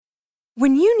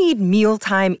When you need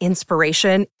mealtime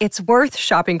inspiration, it's worth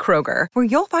shopping Kroger, where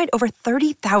you'll find over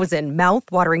 30,000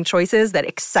 mouth-watering choices that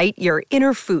excite your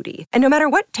inner foodie. And no matter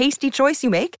what tasty choice you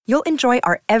make, you'll enjoy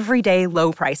our everyday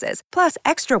low prices, plus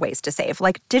extra ways to save,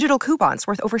 like digital coupons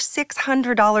worth over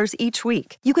 $600 each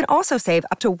week. You can also save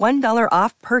up to $1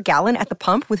 off per gallon at the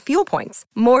pump with fuel points.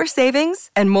 More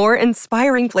savings and more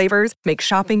inspiring flavors make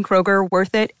shopping Kroger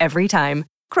worth it every time.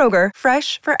 Kroger,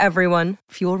 fresh for everyone.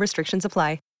 Fuel restrictions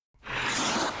apply.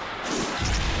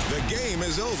 The game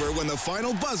is over when the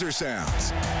final buzzer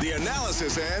sounds. The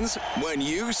analysis ends when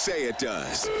you say it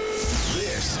does.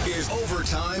 This is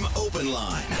Overtime Open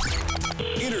Line.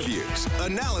 Interviews,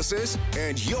 analysis,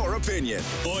 and your opinion.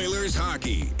 Oilers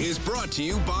hockey is brought to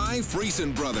you by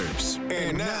Friesen Brothers.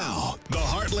 And now, the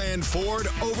Heartland Ford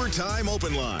Overtime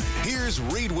Open Line. Here's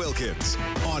Reed Wilkins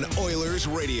on Oilers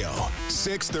Radio,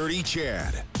 630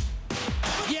 CHED.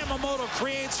 Yamamoto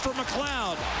creates for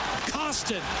McLeod.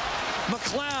 Costin.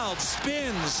 McLeod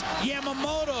spins.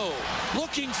 Yamamoto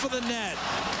looking for the net.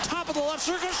 Top of the left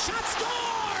circle. Shot,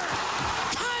 score!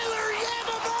 Tyler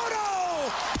Yamamoto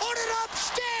put it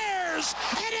upstairs,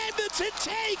 and Edmonton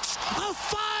takes a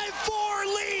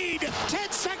 5-4 lead.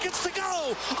 10 seconds to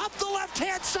go. Up the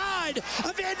left-hand side.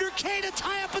 Evander Kane to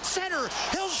tie up at center.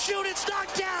 He'll shoot. It's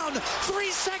knocked down.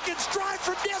 3 seconds. Drive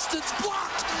from distance.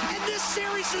 Blocked. And this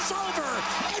series is over.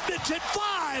 Edmonton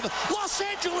 5. Los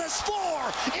Angeles 4.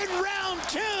 In round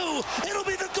 2, it'll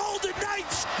be the Golden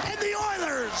Knights and the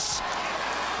Oilers.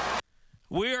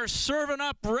 We are serving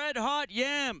up red-hot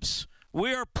yams.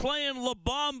 We are playing La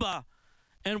Bamba.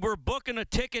 And we're booking a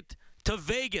ticket to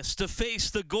Vegas to face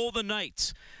the Golden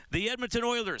Knights. The Edmonton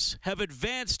Oilers have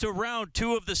advanced to round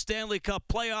 2 of the Stanley Cup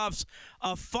playoffs.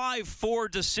 A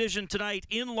 5-4 decision tonight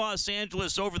in Los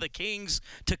Angeles over the Kings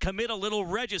to commit a little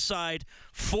regicide.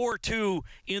 4-2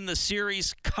 in the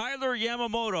series. Tyler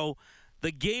Yamamoto,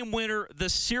 the game winner, the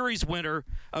series winner,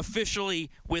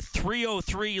 officially with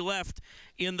 3:03 left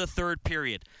in the third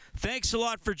period. Thanks a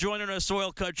lot for joining us,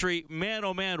 Oil Country. Man,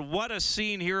 oh man, what a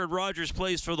scene here at Rogers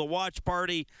Place for the watch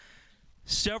party.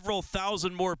 Several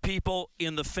thousand more people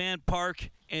in the fan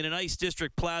park and in Ice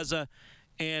District Plaza.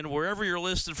 And wherever you're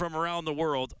listening from around the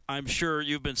world, I'm sure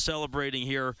you've been celebrating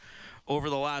here over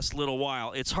the last little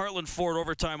while. It's Heartland Ford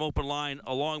Overtime Open Line,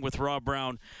 along with Rob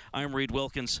Brown. I'm Reed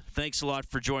Wilkins. Thanks a lot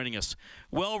for joining us.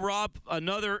 Well, Rob,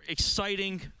 another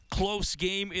exciting, close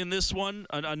game in this one.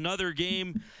 Another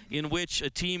game in which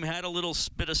a team had a little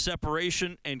bit of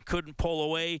separation and couldn't pull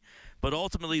away. But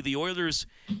ultimately, the Oilers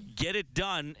get it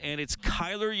done, and it's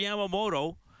Kyler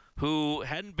Yamamoto, who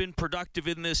hadn't been productive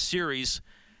in this series.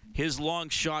 His long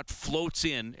shot floats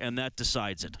in, and that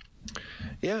decides it.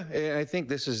 Yeah, I think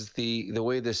this is the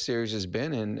way this series has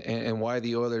been and why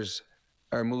the Oilers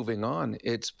are moving on.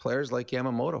 It's players like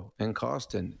Yamamoto and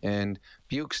Costin and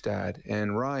Bukestad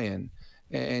and Ryan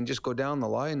and just go down the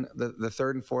line. The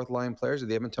third and fourth line players of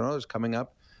the Edmonton Oilers coming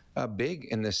up big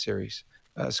in this series,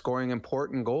 scoring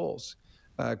important goals,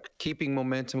 keeping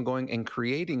momentum going and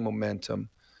creating momentum.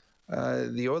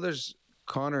 The Oilers,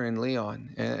 Connor and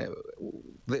Leon,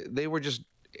 they were just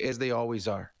as they always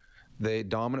are. They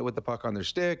dominant with the puck on their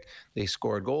stick. They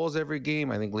scored goals every game.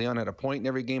 I think Leon had a point in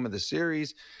every game of the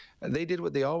series. They did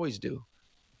what they always do.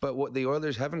 But what the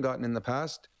Oilers haven't gotten in the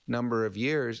past number of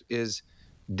years is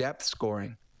depth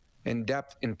scoring and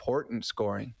depth important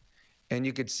scoring. And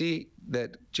you could see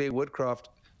that Jay Woodcroft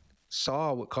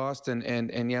saw what Costin and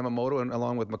Yamamoto and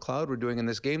along with McLeod were doing in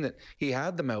this game, that he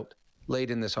had them out late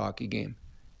in this hockey game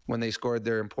when they scored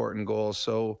their important goals.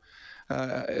 So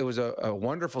it was a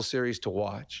wonderful series to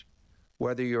watch.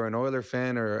 Whether you're an Oiler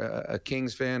fan or a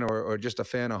Kings fan or just a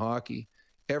fan of hockey,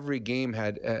 every game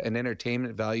had an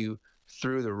entertainment value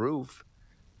through the roof.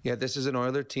 Yeah, this is an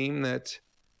Oiler team that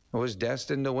was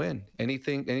destined to win.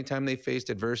 Anytime they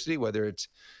faced adversity, whether it's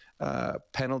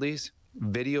penalties,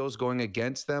 videos going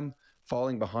against them,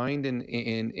 falling behind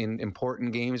in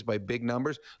important games by big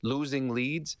numbers, losing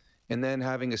leads, and then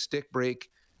having a stick break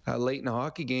late in a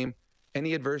hockey game,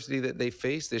 any adversity that they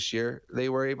faced this year, they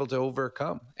were able to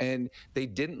overcome. And they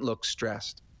didn't look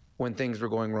stressed when things were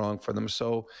going wrong for them.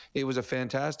 So it was a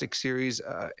fantastic series.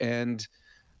 And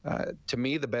to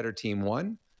me, the better team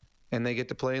won. And they get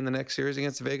to play in the next series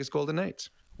against the Vegas Golden Knights.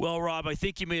 Well, Rob, I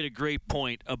think you made a great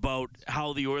point about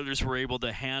how the Oilers were able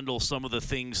to handle some of the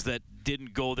things that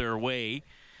didn't go their way.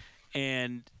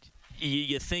 And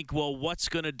you think, well, what's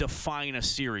going to define a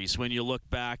series when you look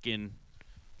back in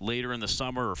later in the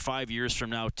summer or 5 years from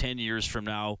now, 10 years from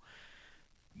now?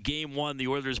 Game 1, the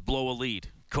Oilers blow a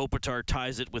lead. Kopitar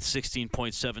ties it with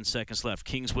 16.7 seconds left.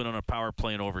 Kings win on a power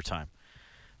play in overtime.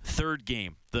 Third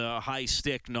game, the high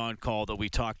stick non-call that we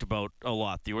talked about a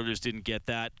lot. The Oilers didn't get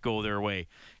that, go their way,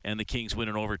 and the Kings win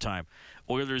in overtime.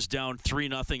 Oilers down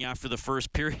 3-0 after the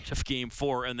first period of Game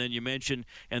 4, and then you mentioned,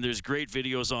 and there's great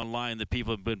videos online that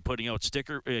people have been putting out.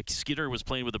 Skinner was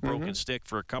playing with a broken stick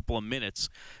for a couple of minutes,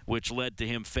 which led to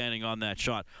him fanning on that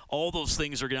shot. All those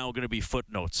things are now going to be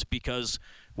footnotes because,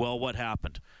 well, what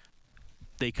happened?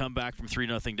 They come back from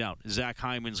 3-0 down. Zach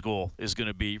Hyman's goal is going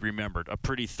to be remembered. A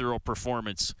pretty thorough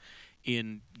performance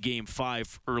in Game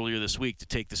 5 earlier this week to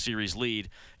take the series lead,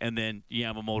 and then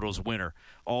Yamamoto's winner.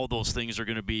 All those things are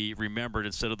going to be remembered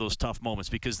instead of those tough moments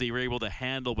because they were able to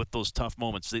handle with those tough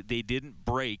moments. They didn't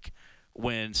break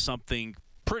when something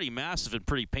pretty massive and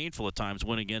pretty painful at times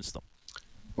went against them.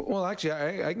 Well, actually,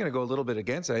 I'm going to go a little bit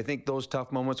against it. I think those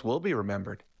tough moments will be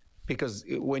remembered. Because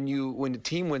when the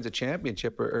team wins a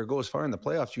championship or goes far in the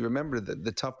playoffs, you remember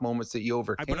the tough moments that you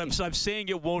overcame. But I'm saying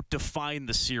it won't define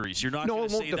the series. You're not going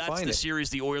to say that's the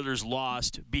series the Oilers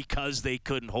lost because they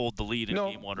couldn't hold the lead in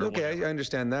Game 1 or okay, whatever. I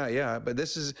understand that, yeah. But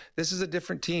this is a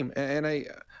different team, and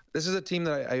this is a team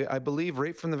that I believe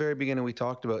right from the very beginning we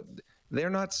talked about. They're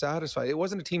not satisfied. It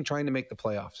wasn't a team trying to make the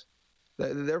playoffs.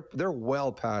 They're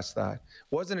well past that. It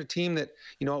wasn't a team that,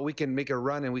 we can make a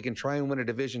run and we can try and win a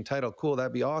division title. Cool,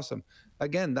 that'd be awesome.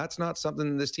 Again, that's not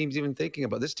something this team's even thinking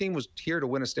about. This team was here to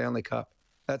win a Stanley Cup.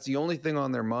 That's the only thing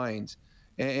on their minds.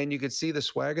 And you could see the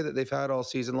swagger that they've had all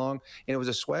season long. And it was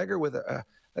a swagger with a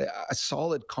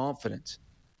solid confidence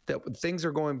that when things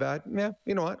are going bad, yeah,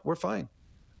 you know what? We're fine.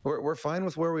 We're fine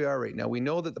with where we are right now. We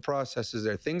know that the process is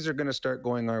there. Things are going to start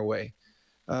going our way.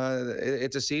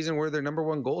 It's a season where their number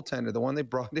one goaltender, the one they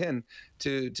brought in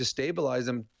to stabilize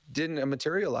them, didn't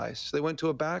materialize. So they went to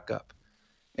a backup.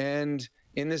 And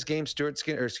in this game,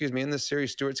 in this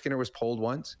series, Stuart Skinner was pulled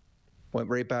once, went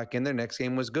right back in there. Next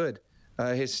game was good.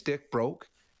 His stick broke,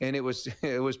 and it was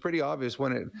pretty obvious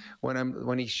when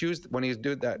he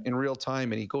did that in real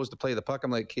time and he goes to play the puck.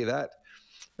 I'm like, okay, that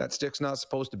stick's not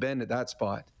supposed to bend at that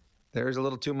spot. There's a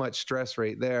little too much stress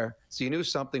right there. So you knew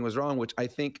something was wrong, which I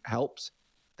think helps.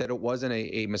 That it wasn't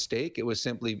a mistake. It was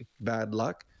simply bad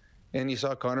luck. And you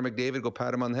saw Connor McDavid go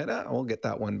pat him on the head. We'll get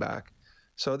that one back.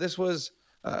 So this was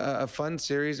a fun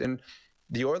series. And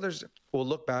the Oilers will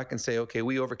look back and say, okay,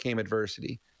 we overcame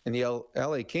adversity. And the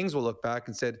LA Kings will look back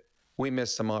and said, we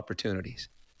missed some opportunities.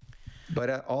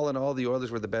 But all in all, the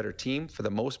Oilers were the better team for the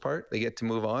most part. They get to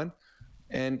move on.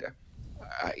 And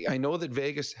I know that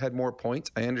Vegas had more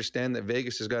points. I understand that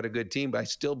Vegas has got a good team, but I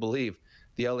still believe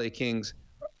the LA Kings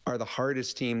are the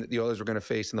hardest team that the Oilers were going to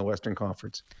face in the Western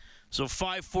Conference. So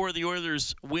 5-4, the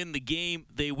Oilers win the game.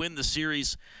 They win the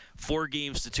series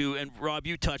 4-2. And, Rob,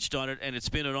 you touched on it, and it's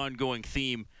been an ongoing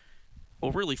theme,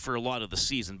 well, really for a lot of the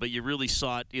season, but you really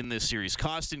saw it in this series.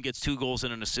 Kostin gets 2 goals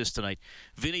and an assist tonight.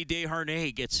 Vinny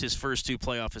Desharnais gets his first 2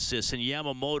 playoff assists, and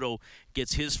Yamamoto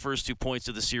gets his first 2 points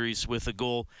of the series with a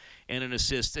goal and an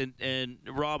assist. And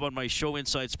Rob, on my show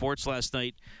Inside Sports last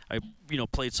night, I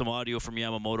played some audio from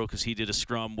Yamamoto because he did a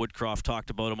scrum. Woodcroft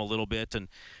talked about him a little bit, and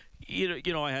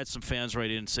I had some fans write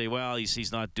in and say, well,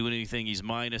 he's not doing anything, he's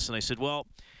minus. And I said, well,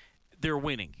 they're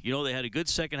winning. They had a good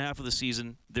second half of the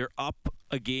season. They're up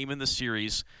a game in the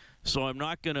series, so I'm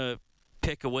not going to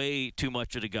pick away too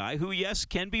much at a guy who, yes,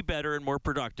 can be better and more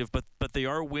productive, but they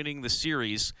are winning the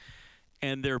series,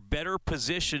 and they're better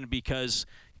positioned because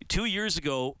 2 years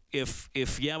ago, if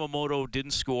Yamamoto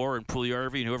didn't score and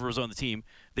Puljujarvi and whoever was on the team,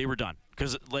 they were done.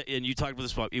 And you talked about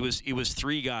this, Bob. It was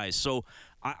 3 guys. So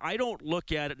I don't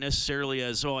look at it necessarily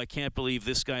as, I can't believe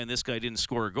this guy and this guy didn't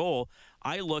score a goal.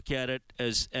 I look at it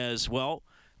as well,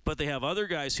 but they have other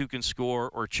guys who can score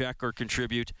or check or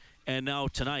contribute. And now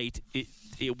tonight,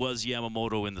 it was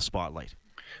Yamamoto in the spotlight.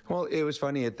 Well, it was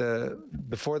funny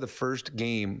before the first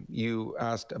game, you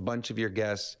asked a bunch of your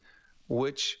guests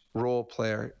which role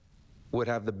player would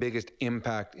have the biggest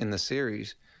impact in the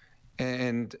series,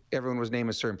 and everyone was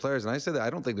naming certain players. And I said that I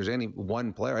don't think there's any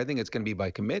one player. I think it's going to be by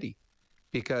committee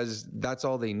because that's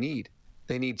all they need.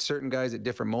 They need certain guys at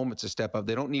different moments to step up.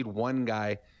 They don't need one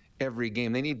guy every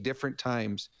game. They need different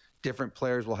times. Different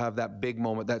players will have that big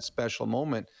moment, that special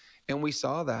moment. And we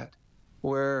saw that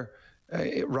where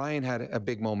Ryan had a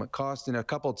big moment, Kostin a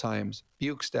couple times,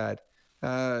 Bukestad,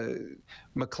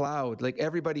 McLeod. Like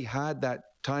everybody had that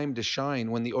time to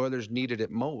shine when the Oilers needed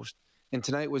it most. And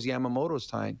tonight was Yamamoto's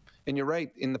time. And you're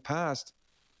right, in the past,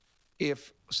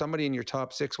 if somebody in your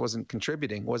top 6 wasn't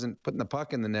contributing, wasn't putting the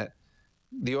puck in the net,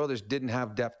 the Oilers didn't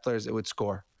have depth players that would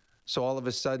score. So all of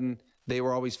a sudden, they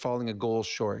were always falling a goal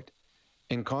short.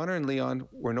 And Connor and Leon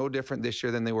were no different this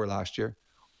year than they were last year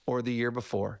or the year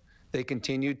before. They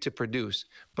continued to produce.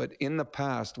 But in the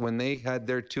past, when they had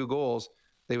their 2 goals,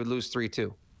 they would lose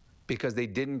 3-2 because they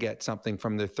didn't get something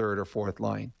from their third or fourth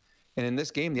line. And in this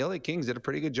game, the LA Kings did a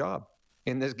pretty good job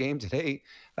in this game today,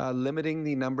 limiting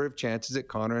the number of chances that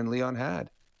Connor and Leon had.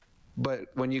 But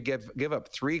when you give up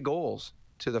 3 goals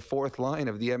to the fourth line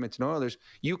of the Edmonton Oilers,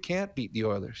 you can't beat the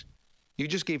Oilers. You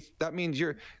just that means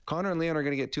Connor and Leon are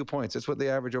going to get 2 points. That's what they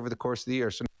average over the course of the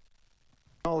year. So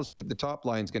now the top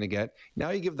line's going to get.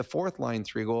 Now you give the fourth line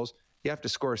 3 goals, you have to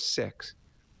score 6.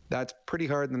 That's pretty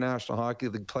hard in the National Hockey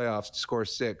League playoffs to score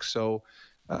 6. So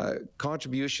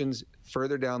contributions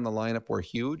further down the lineup were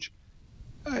huge.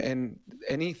 And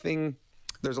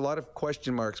there's a lot of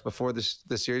question marks before the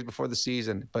series, before the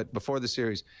season, but before the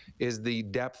series, is the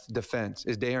depth defense.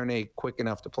 Is Desharnais quick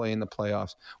enough to play in the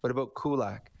playoffs? What about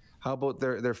Kulak? How about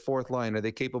their fourth line? Are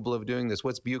they capable of doing this?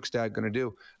 What's Bukestad going to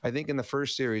do? I think in the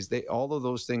first series, all of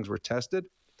those things were tested.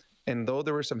 And though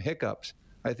there were some hiccups,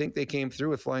 I think they came through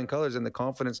with flying colors, and the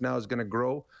confidence now is going to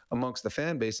grow amongst the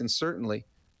fan base and certainly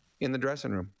in the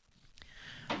dressing room.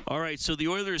 All right, so the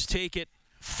Oilers take it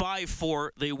 5-4.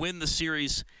 They win the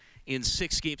series in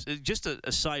 6 games. Just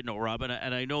a side note, Rob, and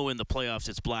I know in the playoffs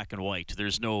it's black and white.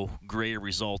 There's no gray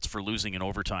results for losing in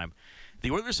overtime. The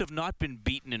Oilers have not been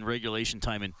beaten in regulation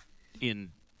time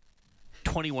in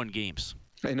 21 games.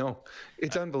 I know.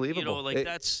 It's unbelievable.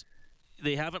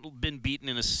 They haven't been beaten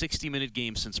in a 60-minute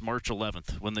game since March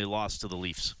 11th when they lost to the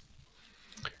Leafs.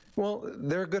 Well,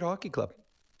 they're a good hockey club.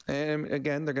 And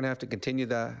again, they're going to have to continue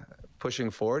that pushing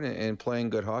forward and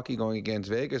playing good hockey going against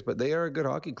Vegas, but they are a good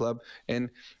hockey club. And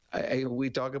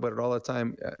we talk about it all the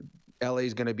time. LA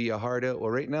is going to be a hard out. Well,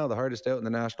 right now, the hardest out in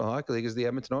the National Hockey League is the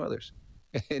Edmonton Oilers.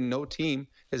 And no team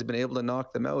has been able to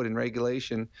knock them out in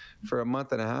regulation for a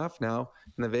month and a half now.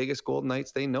 And the Vegas Golden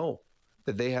Knights, they know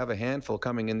that they have a handful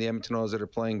coming in the Edmonton Oilers that are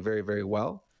playing very, very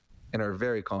well and are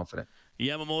very confident.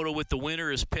 Yamamoto with the winner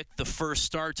has picked the first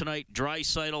star tonight.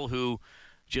 Draisaitl, who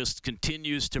just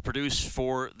continues to produce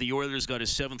for the Oilers, got his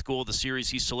 7th goal of the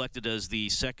series. He's selected as the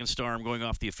second star. I'm going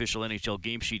off the official NHL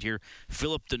game sheet here.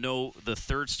 Philip Deneau, the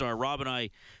 3rd star. Rob and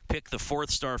I picked the 4th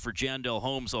star for Jandel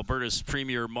Homes, Alberta's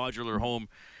premier modular home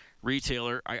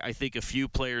retailer. I think a few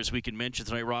players we can mention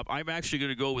tonight, Rob. I'm actually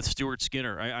going to go with Stuart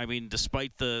Skinner. I mean,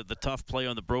 despite the tough play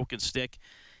on the broken stick,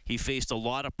 he faced a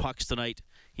lot of pucks tonight.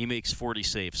 He makes 40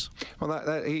 saves.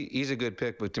 Well, he's a good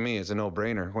pick, but to me, it's a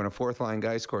no-brainer. When a fourth-line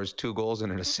guy scores 2 goals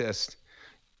and an assist,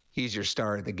 he's your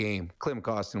star of the game. Klim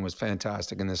Kostin was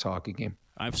fantastic in this hockey game.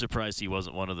 I'm surprised he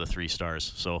wasn't one of the 3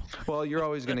 stars. So, well, you're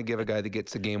always going to give a guy that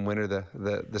gets the game winner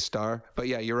the star. But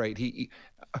yeah, you're right.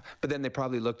 But then they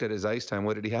probably looked at his ice time.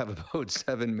 What did he have, about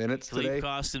 7 minutes today? Klim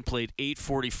Kostin played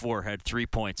 8:44, had 3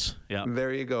 points. Yeah,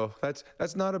 there you go. That's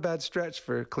not a bad stretch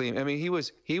for Klim. I mean, he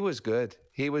was good.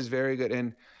 He was very good.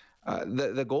 And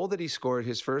the goal that he scored,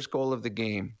 his first goal of the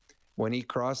game, when he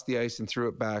crossed the ice and threw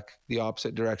it back the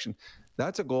opposite direction,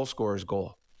 that's a goal scorer's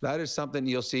goal. That is something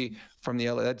you'll see from the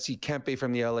LA. That's Kempe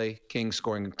from the LA Kings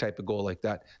scoring a type of goal like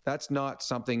that. That's not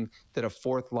something that a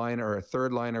fourth liner or a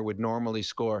third liner would normally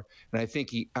score. And I think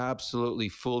he absolutely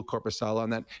fooled Korpisalo on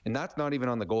that. And that's not even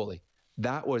on the goalie.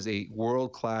 That was a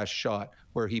world-class shot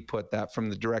where he put that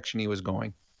from the direction he was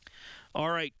going.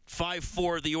 All right,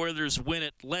 5-4, the Oilers win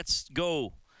it. Let's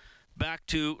go back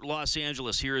to Los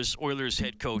Angeles. Here is Oilers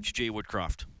head coach Jay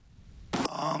Woodcroft.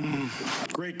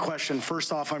 Great question.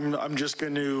 First off, I'm just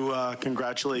going to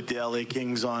congratulate the LA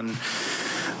Kings on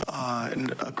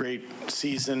a great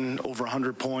season, over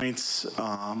 100 points. This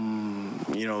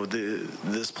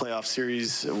playoff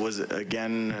series was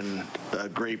again a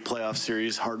great playoff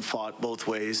series, hard fought both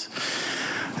ways,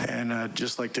 and I'd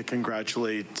just like to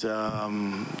congratulate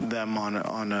them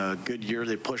on a good year.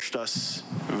 They pushed us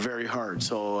very hard.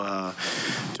 So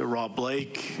to Rob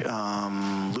Blake,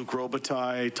 Luke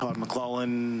Robitaille, Todd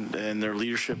McClellan, and their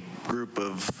leadership group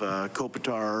of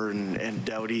Kopitar and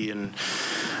Doughty and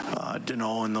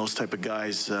Deneau and those type of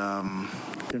guys,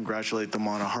 congratulate them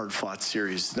on a hard-fought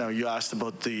series. Now, you asked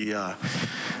about the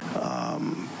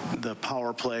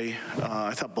power play.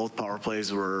 I thought both power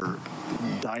plays were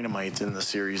dynamite in the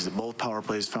series. Both power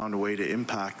plays found a way to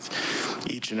impact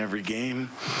each and every game.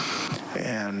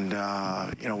 And,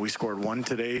 we scored 1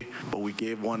 today, but we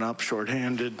gave 1 up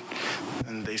shorthanded,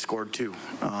 and they scored 2.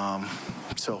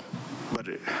 But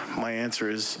my answer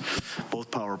is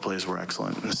both power plays were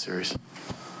excellent in this series.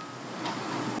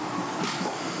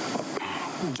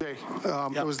 Jay,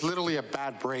 it was literally a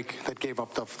bad break that gave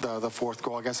up the 4th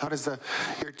goal, I guess. How does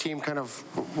your team kind of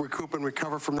recoup and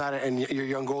recover from that, and your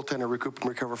young goaltender recoup and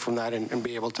recover from that and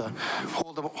be able to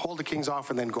hold the Kings off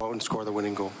and then go out and score the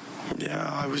winning goal? Yeah,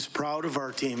 I was proud of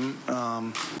our team.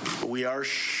 We are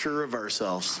sure of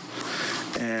ourselves.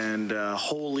 and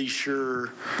wholly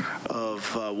sure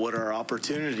of what our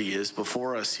opportunity is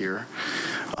before us here.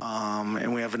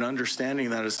 And we have an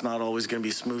understanding that it's not always going to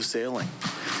be smooth sailing.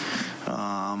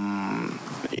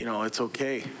 It's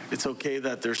okay. It's okay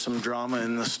that there's some drama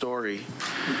in the story.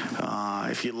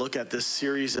 If you look at this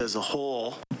series as a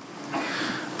whole,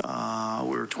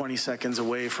 we were 20 seconds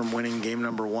away from winning game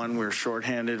number 1. We were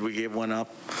shorthanded. We gave one up.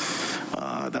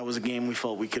 That was a game we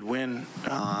felt we could win.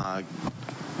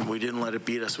 We didn't let it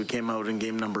beat us. We came out in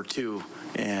game number 2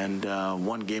 and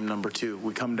won game number 2.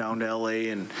 We come down to LA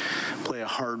and play a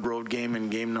hard road game in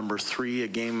game number 3, a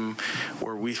game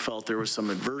where we felt there was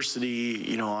some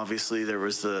adversity. Obviously there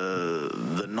was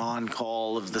the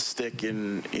non-call of the stick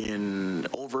in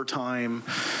overtime.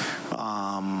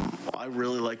 I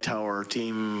really liked how our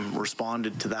team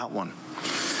responded to that one.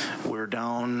 We were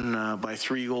down by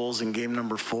 3 goals in game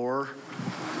number 4.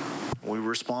 We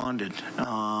responded.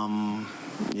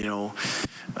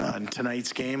 In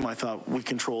tonight's game, I thought we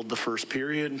controlled the first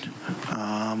period.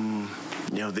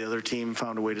 The other team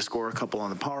found a way to score a couple on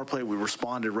the power play. We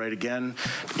responded right again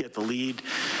to get the lead.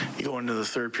 You go into the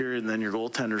third period, and then your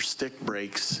goaltender's stick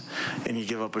breaks, and you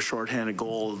give up a shorthanded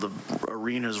goal. The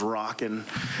arena's rocking,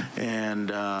 and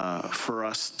for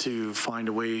us to find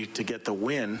a way to get the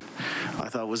win, I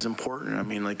thought was important.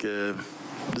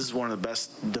 This is one of the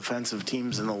best defensive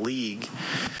teams in the league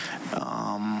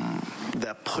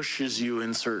that pushes you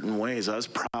in certain ways. I was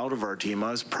proud of our team.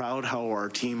 I was proud how our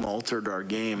team altered our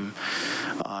game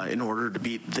in order to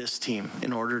beat this team,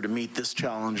 in order to meet this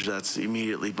challenge that's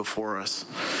immediately before us.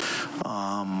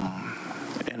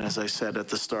 And as I said at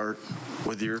the start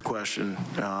with your question,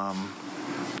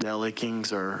 the LA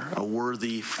Kings are a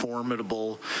worthy,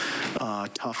 formidable,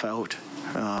 tough out.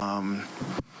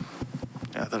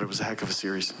 I thought it was a heck of a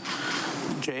series.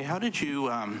 Jay, how did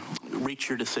you reach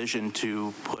your decision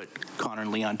to put Connor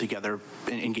and Leon together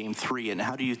in Game 3, and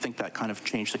how do you think that kind of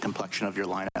changed the complexion of your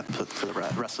lineup for the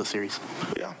rest of the series?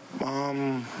 Yeah,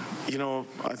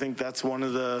 I think that's one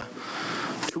of the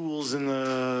tools in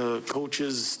the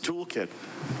coach's toolkit.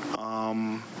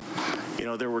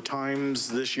 There were times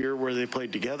this year where they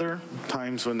played together,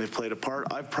 times when they've played apart.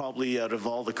 I've probably, out of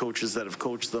all the coaches that have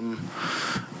coached them,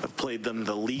 have played them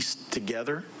the least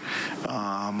together.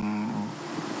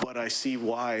 But I see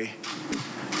why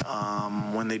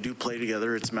when they do play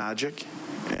together, it's magic.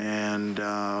 And,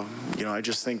 I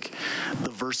just think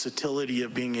the versatility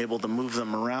of being able to move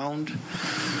them around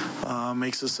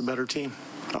makes us a better team,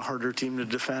 a harder team to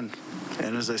defend.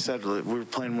 And as I said, we were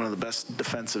playing one of the best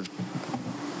defensive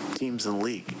teams in the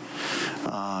league.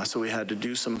 So we had to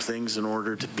do some things in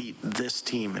order to beat this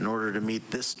team, in order to meet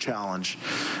this challenge.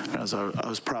 And I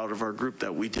was proud of our group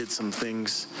that we did some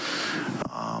things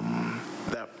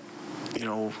that,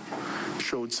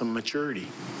 showed some maturity.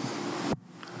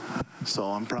 So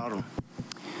I'm proud of them.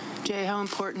 Jay, how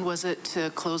important was it to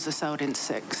close this out in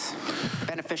 6?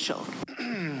 Beneficial.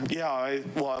 Yeah,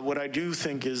 what I do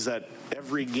think is that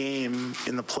every game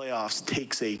in the playoffs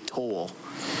takes a toll,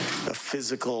 a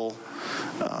physical,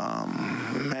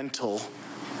 mental,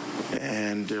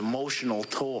 and emotional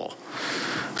toll.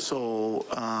 So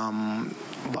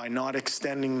by not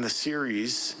extending the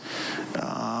series,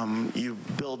 you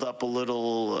build up a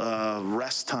little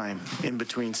rest time in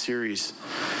between series.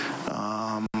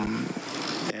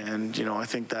 And, I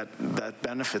think that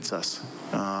benefits us.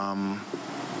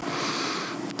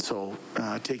 So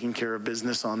taking care of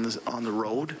business on the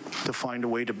road to find a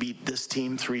way to beat this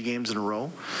team 3 games in a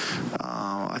row,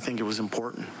 I think it was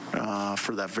important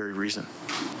for that very reason.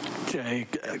 Jay,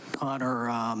 Connor,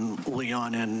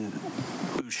 Leon, and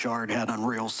Bouchard had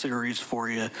unreal series for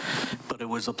you, but it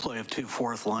was a play of 2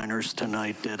 fourth-liners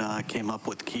tonight that came up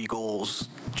with key goals.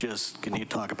 Can you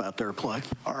talk about their play?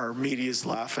 Our media's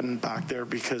laughing back there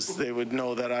because they would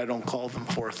know that I don't call them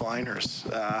fourth-liners.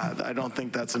 I don't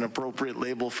think that's an appropriate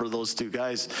label for those 2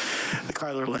 guys.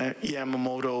 Kyler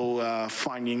Yamamoto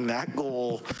finding that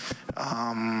goal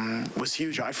was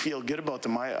huge. I feel good about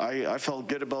them. I felt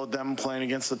good about them playing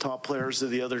against the top players of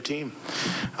the other team.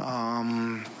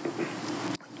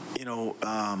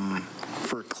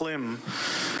 For Klim,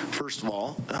 first of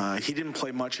all, he didn't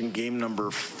play much in game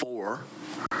number 4.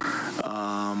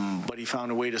 But he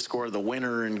found a way to score the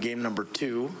winner in game number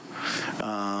 2.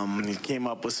 He came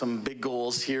up with some big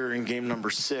goals here in game number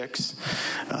 6.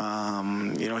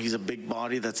 He's a big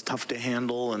body that's tough to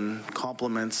handle and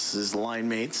complements his line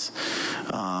mates.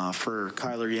 For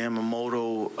Kyler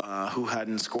Yamamoto, who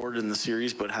hadn't scored in the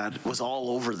series but was all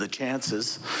over the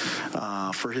chances,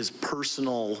 for his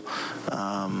personal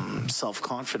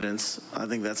self-confidence, I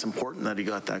think that's important that he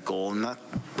got that goal. And that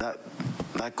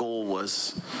That goal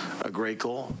was a great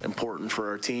goal, important for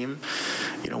our team.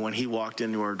 When he walked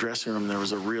into our dressing room, there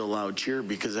was a real loud cheer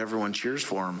because everyone cheers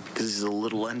for him because he's a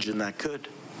little engine that could.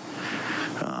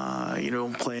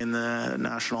 Play in the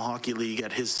National Hockey League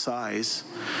at his size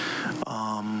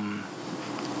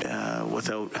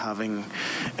without having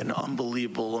an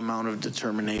unbelievable amount of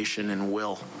determination and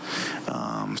will.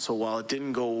 So while it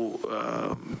didn't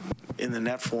go in the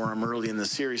net for him early in the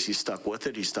series, he stuck with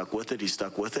it,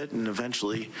 and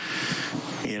eventually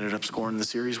he ended up scoring the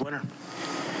series winner.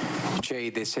 Jay,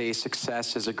 they say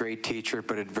success is a great teacher,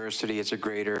 but adversity is a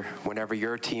greater. Whenever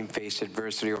your team faced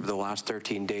adversity over the last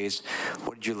 13 days,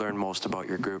 what did you learn most about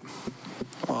your group?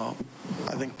 Well,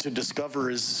 I think to discover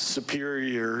is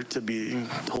superior to being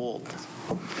told.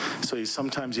 So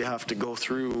sometimes you have to go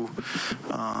through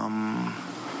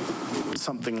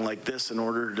something like this in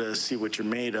order to see what you're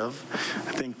made of.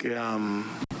 I think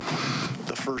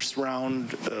the first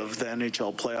round of the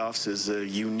NHL playoffs is a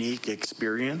unique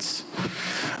experience.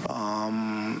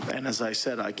 And as I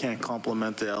said, I can't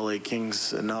compliment the LA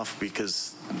Kings enough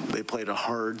because they played a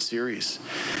hard series.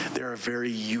 They're a very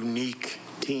unique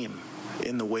team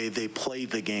in the way they play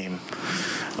the game.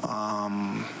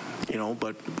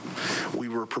 But we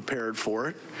were prepared for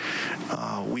it.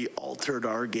 We altered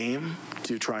our game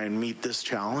to try and meet this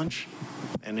challenge.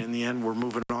 And in the end, we're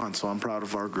moving on. So I'm proud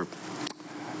of our group.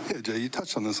 Yeah, Jay, you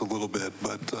touched on this a little bit,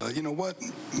 but what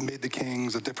made the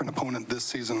Kings a different opponent this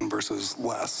season versus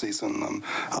last season?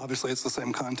 Obviously, it's the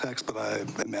same context, but I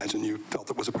imagine you felt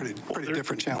it was a pretty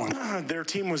different challenge. Their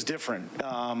team was different.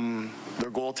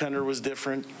 Their goaltender was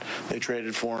different. They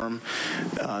traded for him.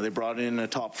 They brought in a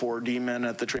top 4 D-men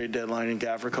at the trade deadline in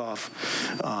Gavrikov.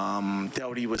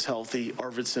 Doughty was healthy.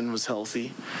 Arvidsson was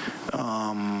healthy.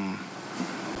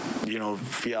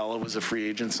 Fiala was a free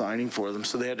agent signing for them,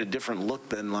 so they had a different look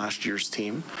than last year's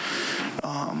team.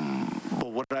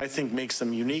 But what I think makes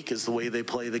them unique is the way they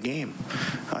play the game.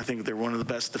 I think they're one of the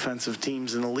best defensive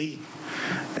teams in the league,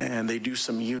 and they do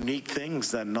some unique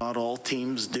things that not all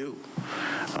teams do.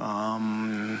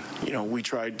 We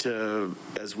tried to,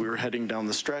 as we were heading down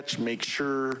the stretch, make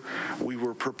sure we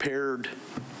were prepared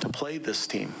to play this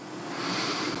team.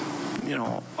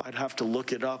 I'd have to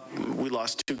look it up. We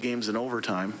lost 2 games in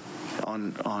overtime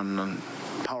on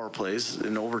power plays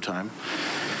in overtime.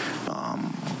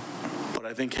 But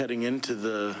I think heading into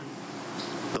the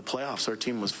playoffs, our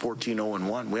team was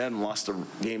 14-0-1. We hadn't lost a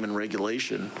game in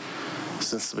regulation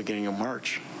since the beginning of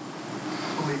March.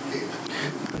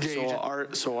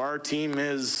 So our team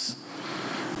is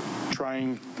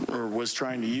was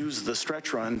trying to use the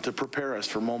stretch run to prepare us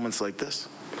for moments like this.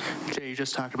 Jay, you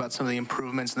just talked about some of the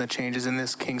improvements and the changes in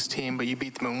this Kings team, but you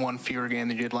beat them in 1 fewer game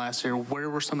than you did last year. Where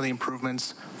were some of the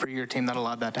improvements for your team that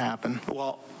allowed that to happen?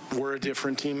 Well, we're a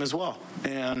different team as well.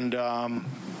 And,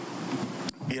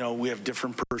 we have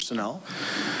different personnel.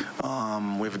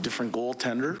 We have a different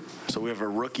goaltender. So we have a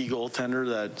rookie goaltender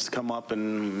that's come up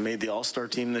and made the All-Star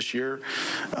team this year.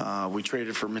 We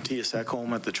traded for Matthias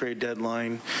Ekholm at the trade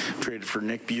deadline, traded for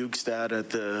Nick Bjugstad at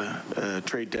the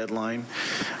trade deadline.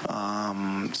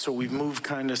 So we've moved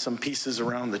kind of some pieces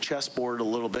around the chessboard a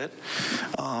little bit.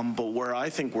 But where I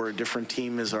think we're a different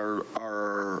team is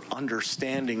our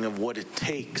understanding of what it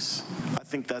takes. I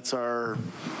think that's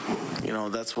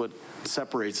that's what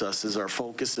separates us, is our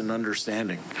focus and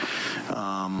understanding.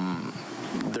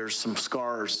 There's some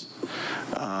scars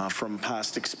from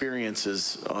past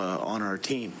experiences on our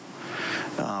team,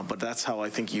 but that's how I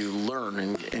think you learn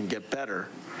and get better.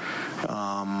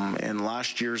 And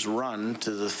last year's run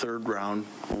to the 3rd round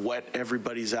whet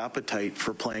everybody's appetite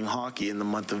for playing hockey in the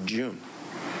month of June.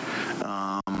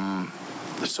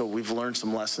 So we've learned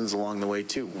some lessons along the way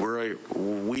too.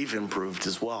 We've improved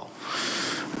as well.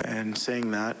 And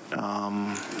saying that,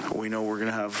 we know we're going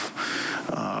to have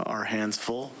our hands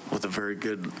full with a very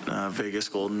good Vegas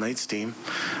Golden Knights team.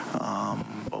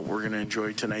 But we're going to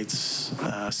enjoy tonight's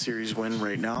series win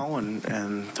right now,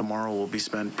 and tomorrow will be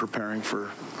spent preparing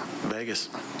for Vegas.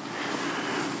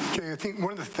 Jay, I think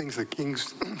one of the things the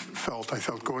Kings I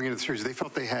felt going into the series, they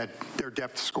felt they had their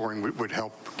depth scoring would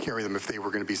help carry them if they were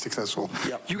going to be successful.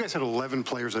 Yep. You guys had 11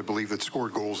 players, I believe, that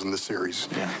scored goals in the series.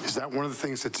 Yeah. Is that one of the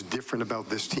things that's different about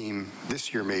this team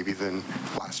this year maybe than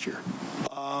last year?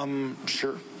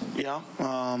 Sure. Yeah.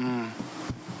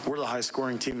 We're the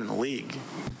high-scoring team in the league.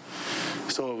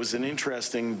 So it was an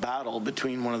interesting battle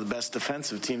between one of the best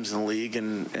defensive teams in the league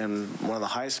and one of the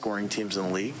high-scoring teams in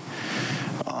the league.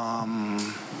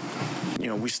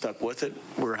 We stuck with it.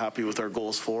 We're happy with our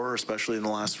goals for, especially in the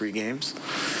last 3 games.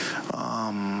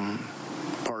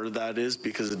 Part of that is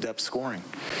because of depth scoring.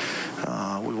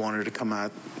 We wanted to come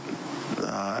at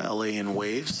LA in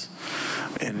waves,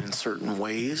 and in certain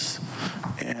ways.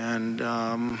 And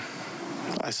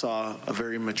I saw a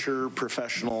very mature,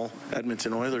 professional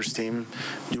Edmonton Oilers team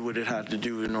do what it had to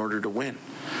do in order to win.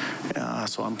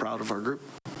 So I'm proud of our group.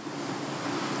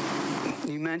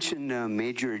 You mentioned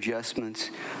major adjustments.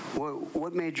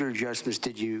 What major adjustments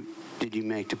did you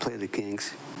make to play the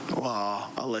Kings? Well,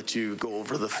 I'll let you go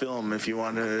over the film if you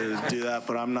want to do that,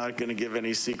 but I'm not going to give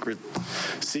any secret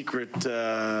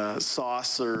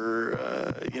sauce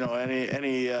or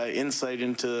any insight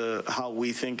into how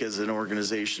we think as an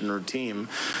organization or team.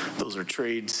 Those are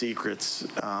trade secrets.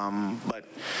 But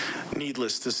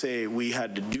needless to say, we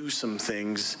had to do some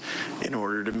things in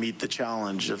order to meet the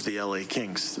challenge of the LA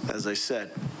Kings. As I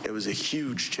said, it was a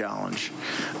huge challenge,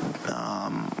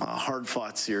 a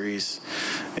hard-fought series,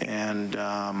 and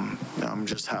I'm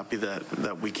just happy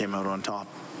that we came out on top.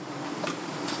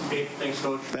 Okay, thanks,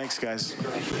 Coach. Thanks, guys.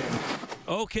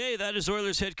 Okay, that is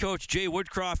Oilers head coach Jay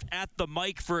Woodcroft at the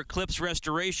mic for Eclipse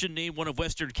Restoration, named one of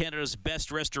Western Canada's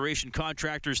best restoration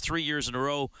contractors 3 years in a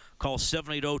row. Call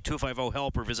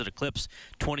 780-250-HELP or visit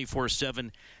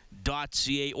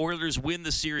eclipse247.ca. Oilers win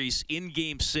the series in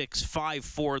Game 6,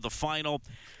 5-4, the final.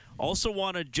 Also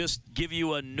want to just give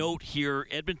you a note here.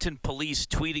 Edmonton Police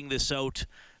tweeting this out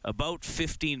about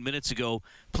 15 minutes ago.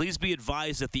 Please be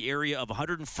advised that the area of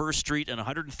 101st Street and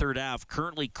 103rd Ave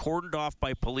currently cordoned off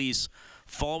by police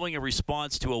following a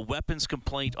response to a weapons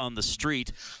complaint on the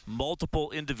street. Multiple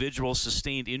individuals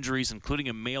sustained injuries, including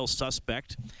a male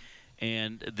suspect.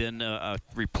 And then a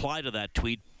reply to that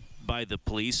tweet by the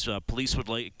police. Police would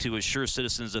like to assure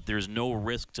citizens that there's no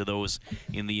risk to those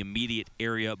in the immediate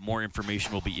area. More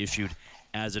information will be issued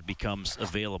as it becomes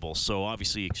available. So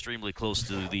obviously extremely close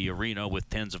to the arena with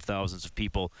tens of thousands of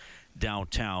people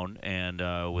downtown and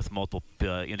with multiple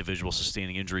individuals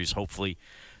sustaining injuries. Hopefully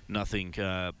nothing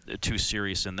too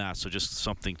serious in that. So just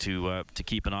something to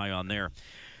keep an eye on there.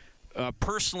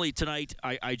 Personally tonight,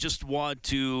 I just want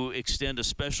to extend a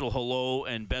special hello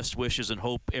and best wishes and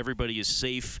hope everybody is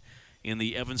safe in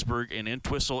the Evansburg and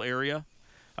Entwistle area.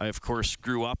 I, of course,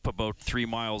 grew up about 3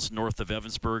 miles north of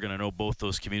Evansburg, and I know both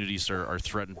those communities are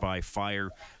threatened by fire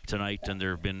tonight, and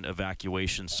there have been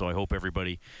evacuations, so I hope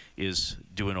everybody is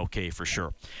doing okay for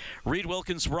sure. Reed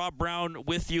Wilkins, Rob Brown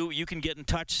with you. You can get in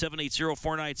touch.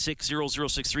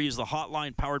 780-496-0063 is the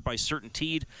hotline, powered by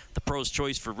CertainTeed, the pro's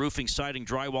choice for roofing, siding,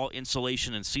 drywall,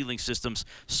 insulation, and ceiling systems.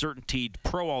 CertainTeed,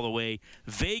 pro all the way.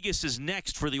 Vegas is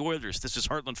next for the Oilers. This is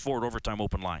Heartland Ford Overtime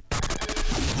Open Line.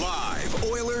 Live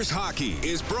Oilers hockey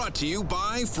is brought to you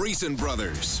by Friesen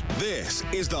Brothers. This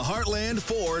is the Heartland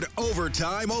Ford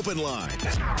Overtime Open Line.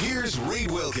 Here's Reed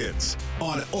Wilkins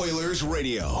on Oilers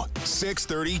Radio,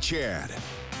 630 CHED.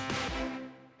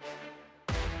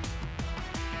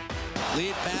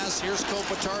 Lead pass, here's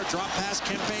Kopitar, drop pass,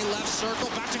 Kempe, left circle,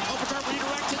 back to Kopitar,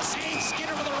 redirected, save,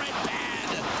 Skinner with the right pad.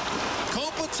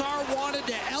 Kopitar wanted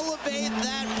to elevate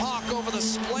that puck over the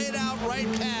splayed out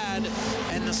right pad,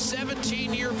 and the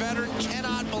 17-year veteran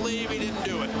cannot believe he didn't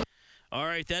do it. All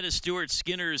right, that is Stuart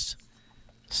Skinner's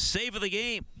save of the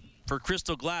game for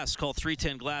Crystal Glass. Call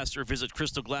 310-GLASS or visit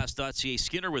crystalglass.ca.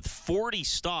 Skinner with 40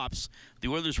 stops. The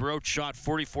Oilers were outshot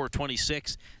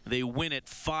 44-26. They win it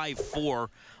 5-4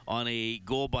 on a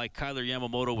goal by Kyler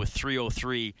Yamamoto with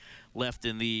 3:03 left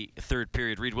in the third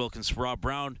period. Reed Wilkins, Rob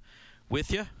Brown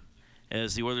with you,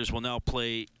 as the Oilers will now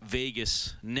play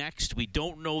Vegas next. We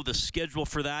don't know the schedule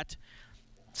for that.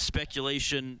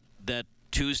 Speculation that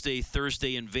Tuesday,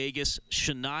 Thursday in Vegas.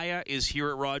 Shania is here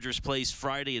at Rogers Place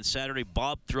Friday and Saturday.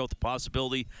 Bob threw out the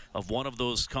possibility of one of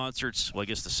those concerts, well, I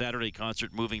guess the Saturday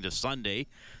concert moving to Sunday,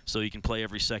 so you can play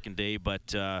every second day,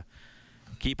 but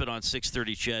keep it on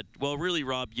 630 CHED. Well, really,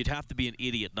 Rob, you'd have to be an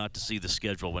idiot not to see the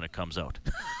schedule when it comes out.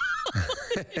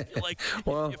 If you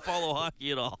follow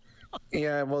hockey at all.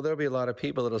 Yeah, well, there'll be a lot of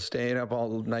people that'll stay up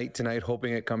all night tonight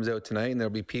hoping it comes out tonight, and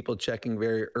there'll be people checking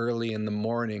very early in the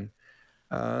morning.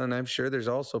 And I'm sure there's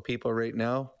also people right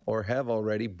now, or have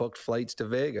already, booked flights to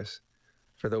Vegas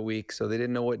for the week. So they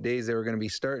didn't know what days they were going to be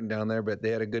starting down there, but they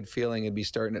had a good feeling it'd be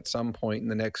starting at some point in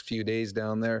the next few days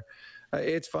down there.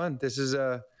 It's fun. This is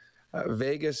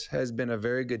Vegas has been a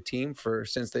very good team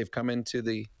since they've come into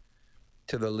the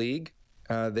league.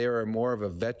 They are more of a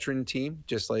veteran team,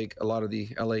 just like a lot of the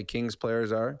LA Kings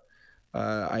players are.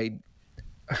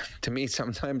 To me,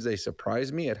 sometimes they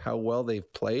surprise me at how well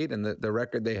they've played and the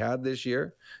record they had this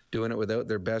year, doing it without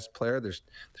their best player, their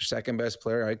second best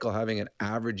player, Eichel, having an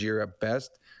average year at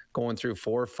best, going through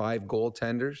 4 or 5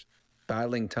 goaltenders,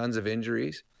 battling tons of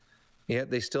injuries. Yet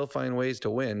they still find ways to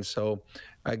win. So,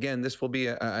 again, this will be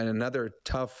another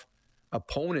tough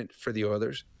opponent for the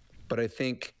Oilers. But I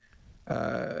think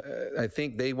I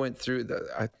think they went through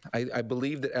I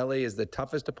believe that LA is the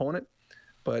toughest opponent,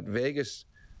 but Vegas,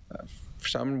 for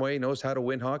some way, knows how to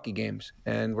win hockey games,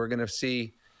 and we're going to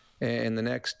see in the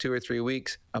next 2 or 3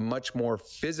 weeks a much more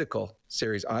physical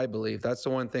series. I believe that's the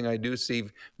one thing I do see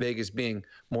Vegas being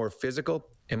more physical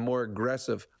and more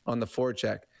aggressive on the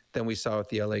forecheck than we saw with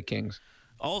the LA Kings.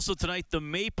 Also tonight, the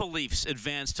Maple Leafs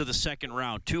advance to the second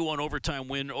round. 2-1 overtime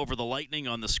win over the Lightning.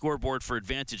 On the scoreboard for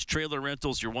Advantage Trailer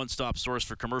Rentals, your one-stop source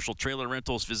for commercial trailer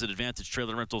rentals. Visit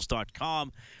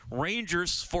AdvantageTrailerRentals.com.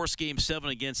 Rangers force Game 7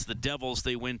 against the Devils.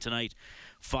 They win tonight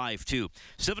 5-2.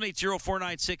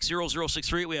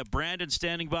 780-496-0063. We have Brandon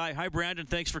standing by. Hi, Brandon.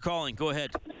 Thanks for calling. Go ahead.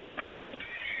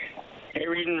 Hey,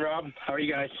 Reed and Rob. How are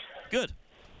you guys? Good.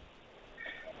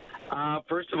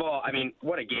 First of all, I mean,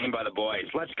 what a game by the boys.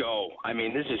 Let's go. I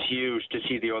mean, this is huge to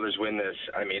see the Oilers win this.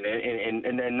 I mean,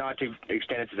 and then not to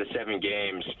extend it to the 7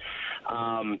 games.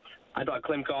 I thought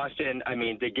Klim Kostin, I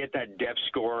mean, to get that depth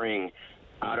scoring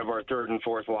out of our third and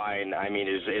fourth line, I mean,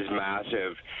 is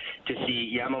massive. To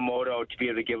see Yamamoto to be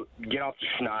able to get off the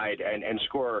schneid and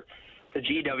score the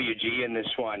GWG in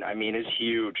this one, I mean, is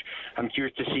huge. I'm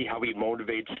curious to see how he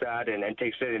motivates that and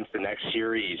takes it into the next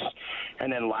series.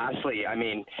 And then lastly, I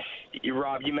mean,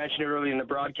 Rob, you mentioned it earlier in the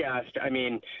broadcast. I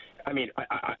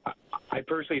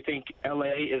personally think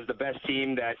LA is the best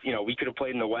team that, we could have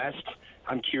played in the West.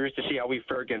 I'm curious to see how we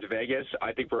fare against Vegas.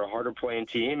 I think we're a harder playing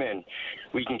team and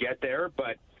we can get there,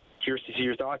 but curious to see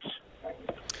your thoughts.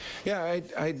 Yeah,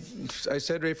 I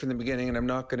said right from the beginning, and I'm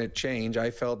not going to change,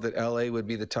 I felt that LA would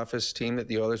be the toughest team that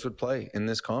the Oilers would play in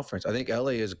this conference. I think LA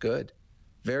is good.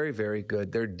 Very, very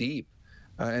good. They're deep.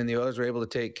 And the Oilers were able to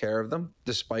take care of them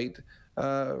despite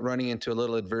running into a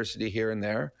little adversity here and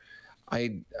there.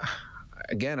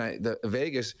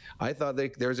 Vegas, I thought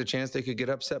there was a chance they could get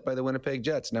upset by the Winnipeg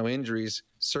Jets. Now, injuries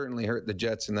certainly hurt the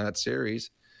Jets in that series.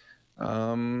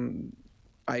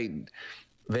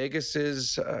 Vegas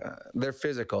is, they're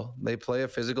physical. They play a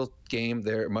physical game.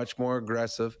 They're much more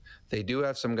aggressive. They do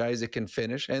have some guys that can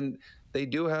finish, and they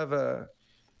do have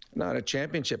not a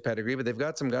championship pedigree, but they've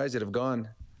got some guys that have gone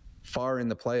far in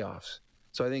the playoffs.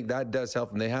 So I think that does help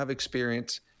them. They have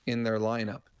experience in their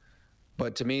lineup.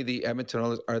 But to me, the Edmonton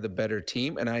Oilers are the better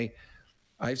team, and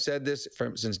I've said this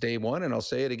since day one, and I'll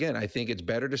say it again. I think it's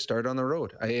better to start on the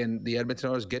road. And the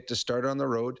Edmonton Oilers get to start on the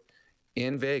road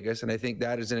in Vegas, and I think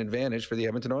that is an advantage for the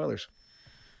Edmonton Oilers.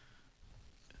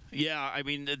 Yeah, I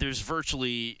mean, there's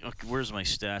virtually – where's my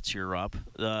stats here, Rob?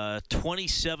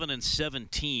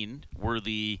 27-17 were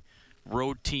the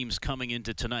road teams coming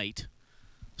into tonight.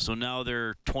 So now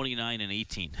they're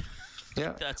 29-18.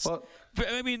 Yeah.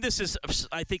 This is,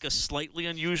 I think, a slightly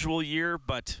unusual year,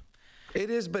 but – It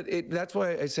is, but that's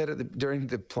why I said during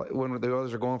when the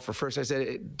Oilers were going for first, I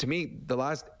said, to me, the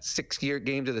last 6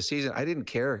 games of the season, I didn't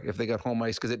care if they got home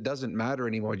ice because it doesn't matter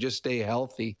anymore. Just stay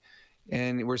healthy.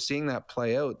 And we're seeing that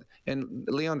play out. And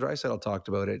Leon Draisaitl talked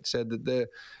about it, said that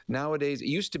nowadays, it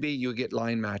used to be you would get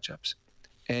line matchups.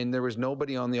 And there was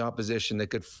nobody on the opposition that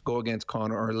could go against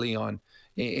Connor or Leon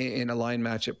in a line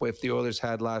matchup if the Oilers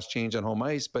had last change on home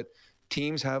ice. But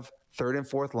teams have third and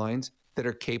fourth lines that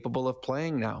are capable of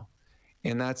playing now.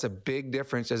 And that's a big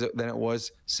difference than it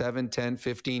was 7, 10,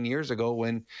 15 years ago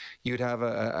when you'd have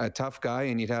a tough guy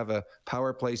and you'd have a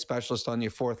power play specialist on your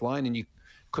fourth line and you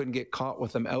couldn't get caught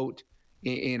with them out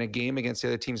in a game against the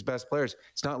other team's best players.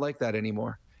 It's not like that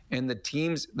anymore. And the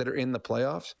teams that are in the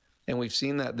playoffs, and we've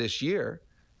seen that this year,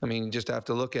 I mean, you just have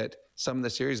to look at some of the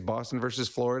series, Boston versus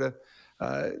Florida.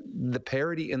 The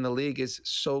parity in the league is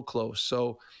so close.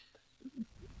 So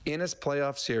in a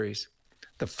playoff series,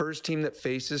 the first team that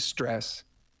faces stress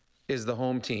is the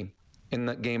home team in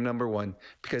game number 1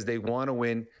 because they want to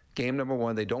win game number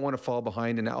 1. They don't want to fall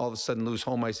behind and all of a sudden lose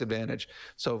home ice advantage.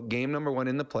 So game number 1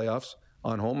 in the playoffs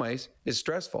on home ice is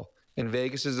stressful. And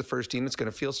Vegas is the first team that's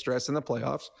going to feel stress in the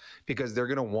playoffs because they're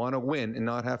going to want to win and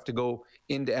not have to go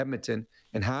into Edmonton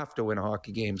and have to win a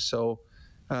hockey game. So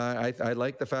I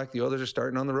like the fact the Oilers are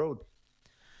starting on the road.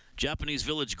 Japanese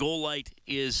Village Goal Light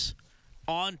is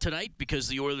on tonight because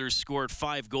the Oilers scored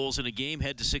 5 goals in a game.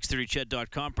 Head to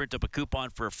 630ched.com, print up a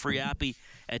coupon for a free appy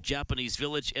at Japanese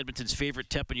Village, Edmonton's favorite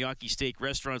teppanyaki steak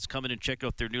restaurants. Come in and check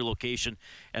out their new location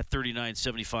at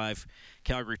 3975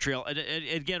 Calgary Trail. And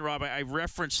again, Rob, I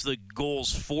referenced the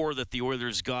goals 4 that the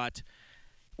Oilers got,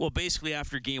 well, basically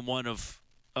after game 1 of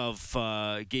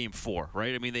game 4,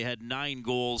 right? I mean, they had 9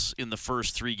 goals in the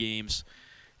first 3 games,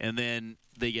 and then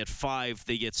they get 5,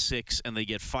 they get 6, and they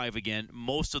get 5 again.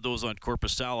 Most of those on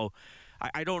Korpisalo.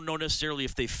 I don't know necessarily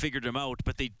if they figured them out,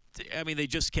 but they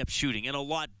just kept shooting, and a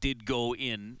lot did go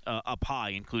in up high,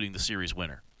 including the series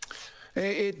winner.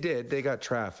 It did. They got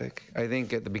traffic. I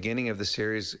think at the beginning of the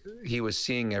series, he was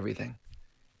seeing everything.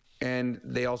 And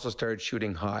they also started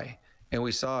shooting high. And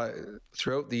we saw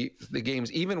throughout the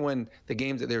games, even when the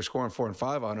games that they were scoring 4 and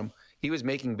 5 on him, he was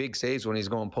making big saves when he's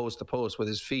going post to post with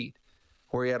his feet.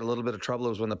 Where he had a little bit of trouble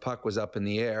was when the puck was up in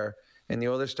the air and the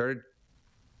Oilers started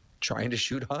trying to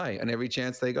shoot high on every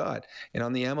chance they got. And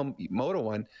on the Yamamoto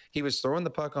one, he was throwing the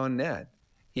puck on net.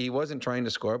 He wasn't trying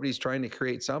to score, but he's trying to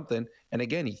create something. And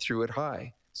again, he threw it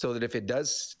high so that if it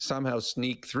does somehow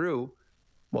sneak through,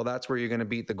 well, that's where you're going to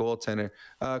beat the goaltender.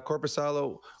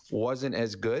 Korpisalo wasn't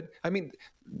as good. I mean,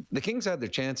 the Kings had their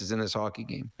chances in this hockey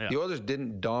game. Yeah. The Oilers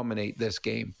didn't dominate this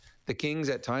game. The Kings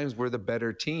at times were the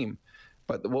better team.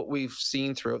 But what we've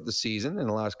seen throughout the season in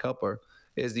the last couple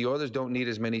is the Oilers don't need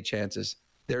as many chances.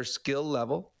 Their skill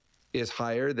level is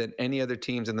higher than any other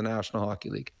teams in the National Hockey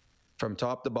League. From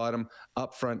top to bottom,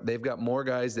 up front, they've got more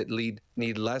guys that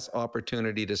need less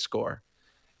opportunity to score.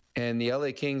 And the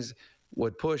LA Kings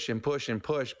would push and push and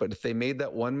push, but if they made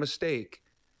that one mistake,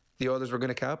 the Oilers were going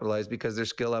to capitalize because their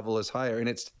skill level is higher, and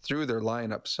it's through their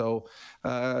lineup. So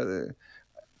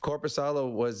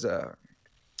Korpisalo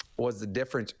was the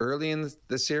difference early in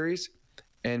the series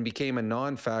and became a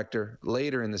non-factor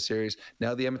later in the series.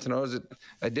 Now the Edmonton Oilers are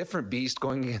a different beast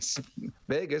going against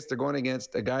Vegas. They're going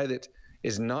against a guy that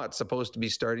is not supposed to be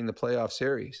starting the playoff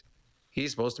series.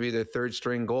 He's supposed to be their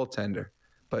third-string goaltender.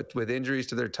 But with injuries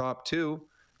to their top two,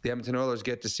 the Edmonton Oilers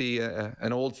get to see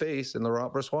an old face in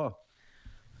Laurent Brossoit.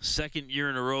 Second year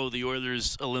in a row, the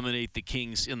Oilers eliminate the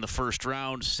Kings in the first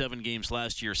round. 7 games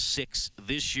last year, 6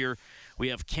 this year. We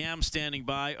have Cam standing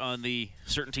by on the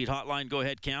Certainty Hotline. Go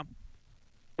ahead, Cam.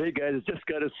 Hey, guys, just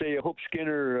got to say, I hope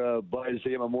Skinner buys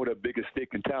Yamamoto biggest stick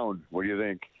in town. What do you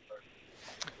think?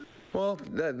 Well,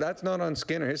 that's not on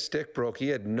Skinner. His stick broke. He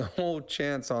had no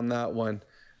chance on that one.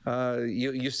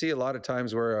 You see a lot of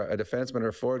times where a defenseman or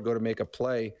a forward go to make a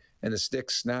play and the stick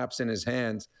snaps in his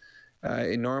hands.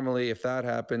 Normally, if that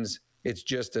happens, it's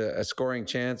just a scoring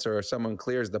chance or someone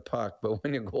clears the puck. But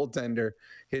when your goaltender,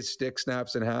 his stick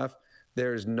snaps in half,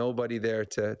 there's nobody there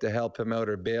to help him out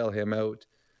or bail him out.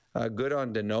 Good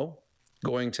on Deneau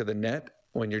going to the net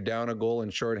when you're down a goal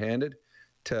and shorthanded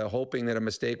to hoping that a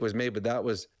mistake was made. But that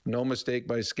was no mistake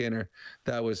by Skinner.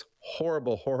 That was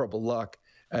horrible, horrible luck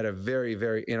at a very,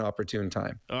 very inopportune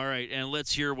time. All right, and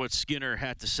let's hear what Skinner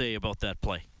had to say about that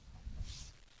play.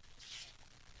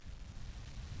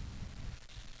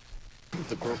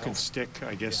 The broken stick,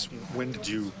 I guess, when did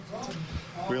you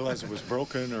realize it was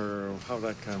broken, or how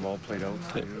that kind of all played out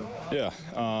for you? Yeah.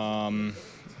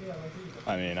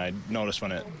 I mean, I noticed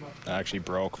when it actually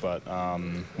broke, but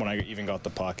when I even got the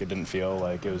puck, it didn't feel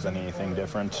like it was anything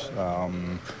different.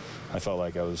 I felt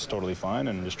like I was totally fine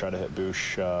and just tried to hit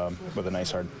Bouch with a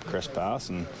nice, hard, crisp pass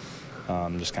and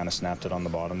just kind of snapped it on the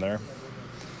bottom there.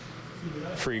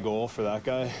 Free goal for that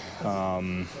guy,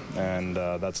 and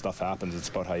that stuff happens. It's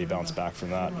about how you bounce back from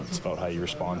that. It's about how you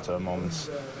respond to moments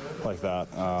like that.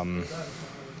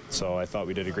 So I thought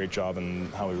we did a great job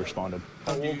in how we responded.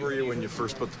 How old were you when you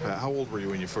first put How old were you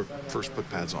when you first put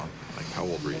pads on? Like, how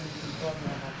old were you?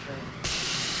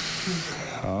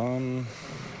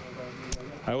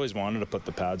 I always wanted to put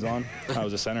the pads on. I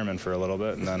was a centerman for a little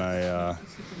bit, and then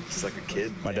Just like a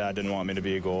kid. My dad didn't want me to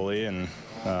be a goalie, and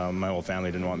my whole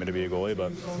family didn't want me to be a goalie,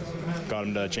 but got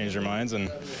them to change their minds, and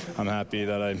I'm happy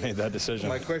that I made that decision.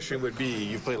 My question would be,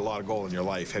 you've played a lot of goal in your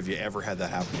life. Have you ever had that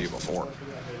happen to you before?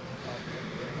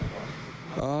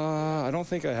 I don't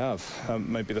think I have. That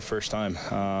might be the first time.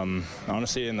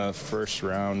 Honestly, in the first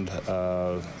round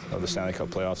of the Stanley Cup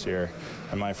playoffs here,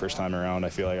 and my first time around, I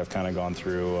feel like I've kind of gone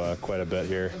through quite a bit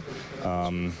here.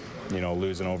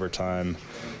 Losing overtime,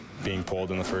 being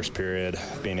pulled in the first period,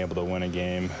 being able to win a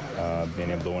game,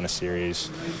 being able to win a series,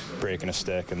 breaking a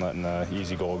stick and letting an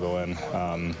easy goal go in.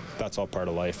 That's all part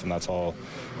of life, and that's all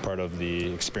part of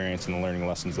the experience and the learning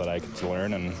lessons that I get to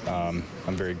learn, and I'm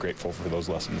very grateful for those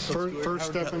lessons. First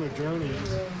step in the journey,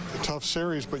 a tough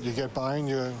series, but you get by and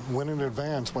you win in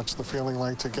advance. What's the feeling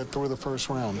like to get through the first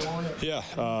round? Yeah,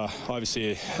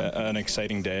 obviously an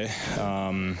exciting day,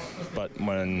 but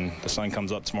when the sun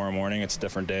comes up tomorrow morning, it's a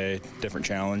different day, different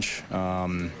challenge.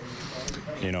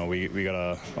 We got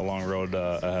a long road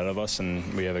ahead of us,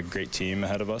 and we have a great team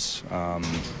ahead of us,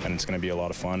 and it's going to be a lot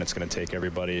of fun. It's going to take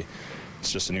everybody.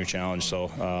 It's just a new challenge,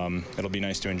 so it'll be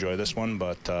nice to enjoy this one,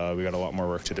 but we got a lot more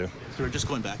work to do. So we're just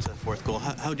going back to the fourth goal.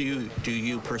 How do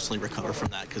you personally recover from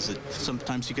that? Because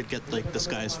sometimes you could get like the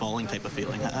sky is falling type of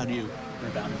feeling. How do you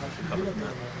rebound and recover from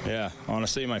that? Yeah,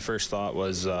 honestly, my first thought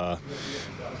was I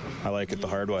like it the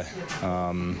hard way.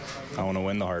 I want to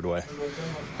win the hard way,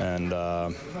 and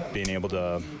being able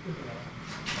to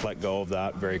let go of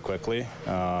that very quickly,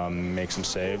 make some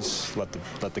saves, let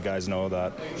the guys know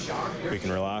that we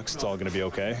can relax. It's all going to be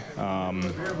okay.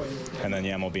 And then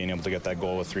Yamo being able to get that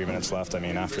goal with 3 minutes left. I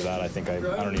mean, after that, I think I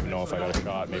don't even know if I got a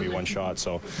shot, maybe one shot.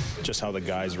 So just how the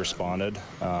guys responded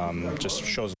just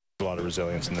shows a lot of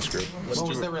resilience in this group. What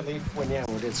was the relief when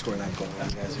Yamo did score that goal?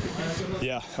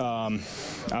 Yeah,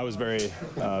 I was very,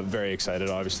 very excited,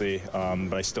 obviously,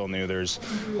 but I still knew there's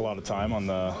a lot of time on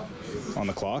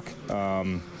the clock. I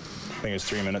think it was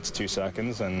 3 minutes 2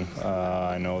 seconds, and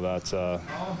I know that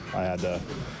I had to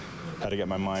get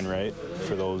my mind right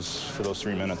for those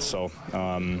 3 minutes. So.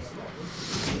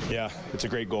 Yeah, it's a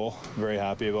great goal. Very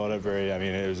happy about it.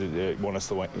 It won us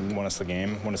the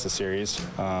game, won us the series,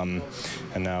 and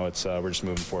now we're just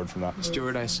moving forward from that.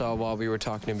 Stuart, I saw while we were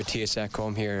talking to Matthias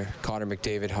Ekholm here, Connor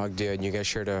McDavid hugged you, and you guys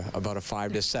shared about a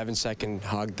 5 to 7 second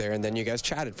hug there, and then you guys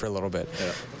chatted for a little bit.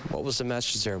 Yeah. What was the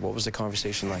message there? What was the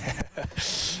conversation like?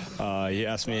 He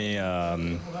asked me.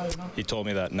 He told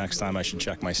me that next time I should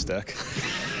check my stick.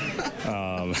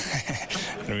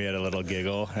 And we had a little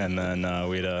giggle, and then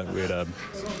we had a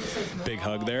big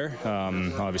hug there.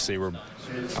 Obviously,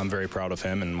 I'm very proud of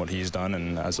him and what he's done,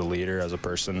 and as a leader, as a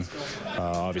person,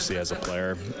 obviously as a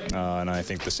player, and I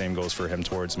think the same goes for him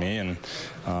towards me. And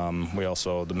we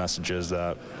also, the message is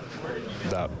that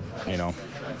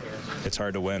it's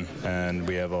hard to win, and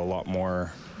we have a lot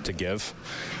more to give.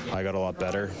 I got a lot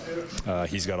better.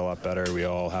 He's got a lot better. We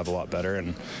all have a lot better,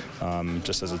 and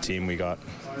just as a team, we got,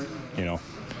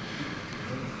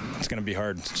 it's going to be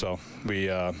hard. So we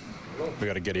got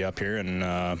to giddy up here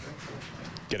and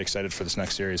get excited for this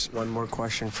next series. One more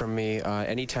question from me.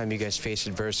 Anytime you guys face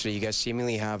adversity, you guys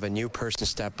seemingly have a new person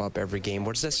step up every game.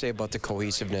 What does that say about the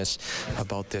cohesiveness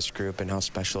about this group and how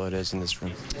special it is in this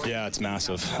room? Yeah, it's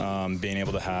massive. Being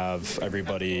able to have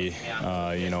everybody,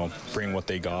 bring what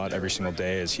they got every single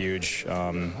day is huge.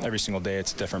 Every single day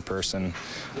it's a different person.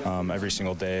 Every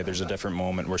single day there's a different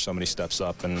moment where somebody steps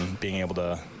up, and being able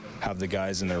to have the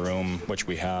guys in the room, which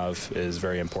we have, is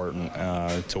very important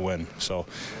to win. So,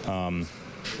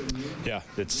 yeah,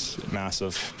 it's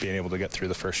massive being able to get through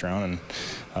the first round, and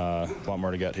a lot more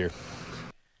to get here.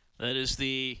 That is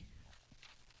the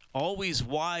always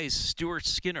wise Stuart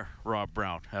Skinner, Rob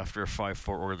Brown, after a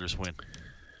 5-4 Oilers win.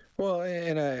 Well,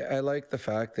 and I like the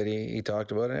fact that he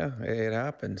talked about it. Yeah, it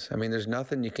happens. I mean, there's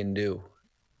nothing you can do.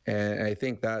 And I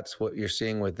think that's what you're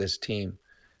seeing with this team.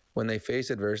 When they face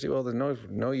adversity, well, there's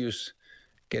no use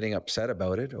getting upset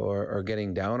about it or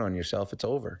getting down on yourself. It's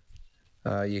over.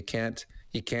 You can't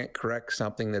correct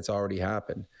something that's already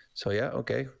happened. So yeah,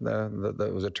 okay,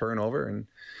 that was a turnover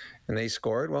and they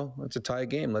scored. Well, it's a tie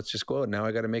game. Let's just go out. Now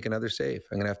I got to make another save.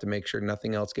 I'm gonna have to make sure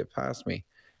nothing else gets past me,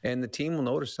 and the team will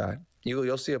notice that.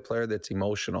 You'll see a player that's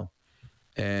emotional,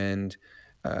 and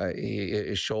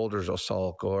his shoulders will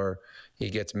sulk or he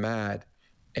gets mad,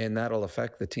 and that'll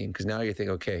affect the team because now you think,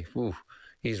 okay,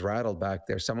 he's rattled back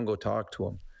there. Someone go talk to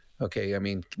him. Okay, I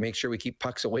mean, make sure we keep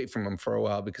pucks away from him for a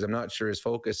while because I'm not sure his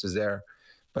focus is there.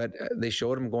 But they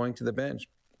showed him going to the bench,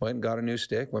 went and got a new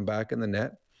stick, went back in the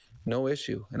net, no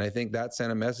issue. And I think that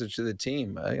sent a message to the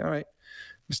team. All right,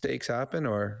 mistakes happen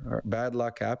or bad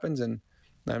luck happens, and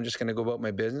I'm just going to go about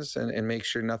my business and make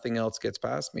sure nothing else gets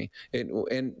past me.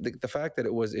 And the fact that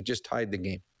it just tied the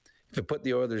game. If it put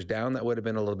the Oilers down, that would have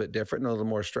been a little bit different and a little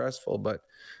more stressful. But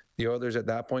the Oilers at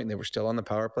that point, they were still on the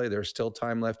power play. There was still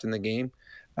time left in the game.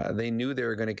 They knew they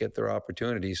were going to get their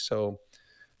opportunities. So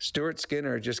Stuart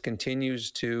Skinner just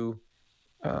continues to,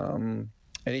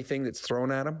 anything that's thrown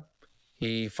at him,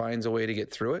 he finds a way to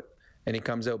get through it, and he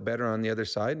comes out better on the other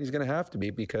side. And he's going to have to be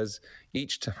because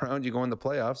each round you go in the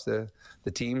playoffs,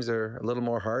 the teams are a little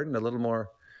more hardened, a little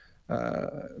more,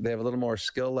 they have a little more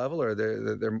skill level, or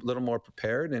they're a little more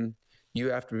prepared, and you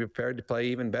have to be prepared to play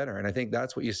even better. And I think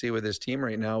that's what you see with this team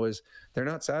right now is they're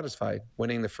not satisfied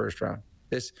winning the first round.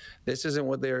 This isn't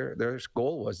what their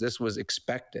goal was. This was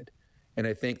expected. And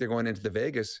I think they're going into the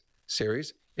Vegas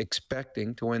series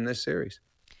expecting to win this series.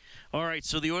 All right,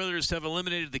 so the Oilers have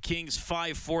eliminated the Kings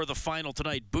 5-4 the final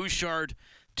tonight. Bouchard,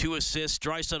 2 assists.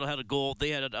 Draisaitl had a goal. They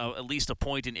had at least a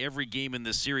point in every game in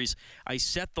this series. I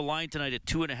set the line tonight at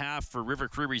 2.5 for River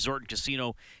Cree Resort and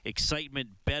Casino.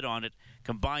 Excitement bet on it.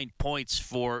 Combined points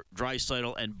for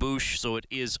Draisaitl and Bouch, so it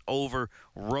is over.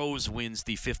 Rose wins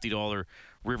the $50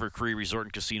 River Cree Resort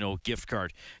and Casino gift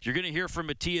card. You're going to hear from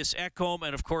Matthias Ekholm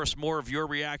and, of course, more of your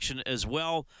reaction as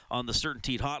well on the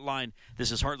CertainTeed hotline.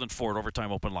 This is Heartland Ford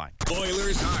Overtime Open Line.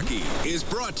 Oilers Hockey is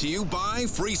brought to you by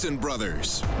Friesen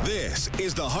Brothers. This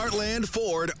is the Heartland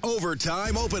Ford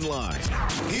Overtime Open Line.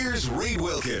 Here's Reed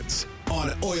Wilkins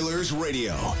on Oilers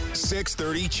Radio,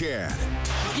 630 CHED.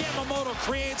 Yamamoto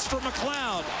creates for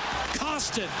McLeod.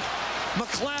 Costin.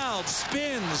 McLeod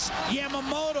spins.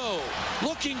 Yamamoto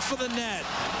looking for the net.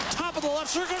 Top of the left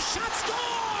circle. Shot, score!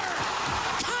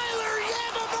 Tyler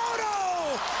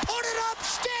Yamamoto put it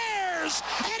upstairs,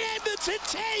 and Edmonton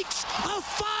takes a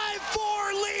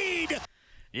 5-4 lead.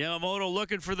 Yamamoto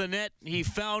looking for the net. He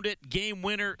found it. Game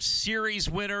winner, series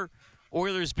winner.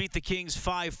 Oilers beat the Kings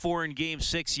 5-4 in Game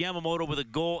 6. Yamamoto with a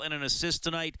goal and an assist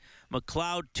tonight.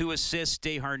 McLeod 2 assists.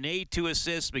 Desharnais 2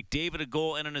 assists. McDavid a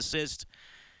goal and an assist.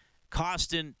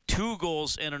 Costin 2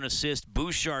 goals and an assist.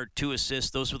 Bouchard 2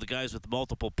 assists. Those were the guys with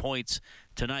multiple points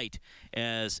tonight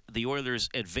as the Oilers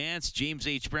advance. James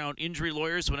H. Brown Injury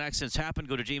Lawyers. When accidents happen,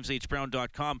 go to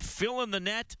jameshbrown.com. Fill in the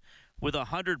net with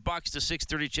 $100 to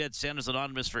 630 CHED. Santa's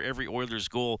anonymous for every Oilers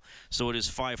goal, so it is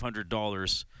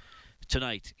 $500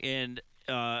 tonight. And,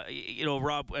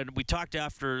 Rob, and we talked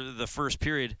after the first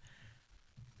period.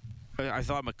 I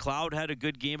thought McLeod had a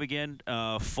good game again.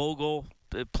 Fogle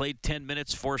played 10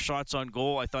 minutes, 4 shots on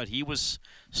goal. I thought he was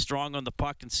strong on the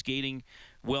puck and skating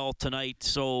well tonight.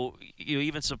 So,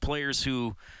 even some players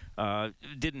who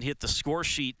didn't hit the score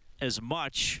sheet as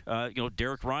much,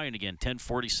 Derek Ryan again,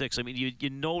 10:46. I mean, you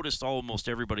noticed almost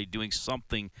everybody doing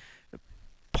something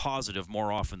positive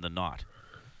more often than not.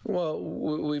 Well,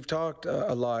 we've talked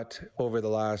a lot over the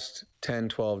last 10,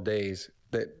 12 days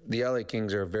that the LA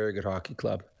Kings are a very good hockey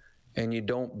club, and you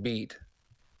don't beat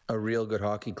a real good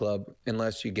hockey club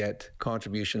unless you get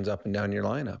contributions up and down your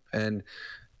lineup. And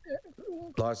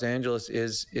Los Angeles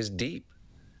is deep.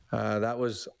 That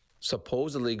was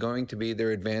supposedly going to be their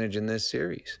advantage in this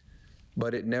series,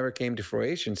 but it never came to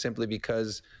fruition simply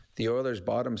because the Oilers'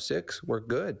 bottom 6 were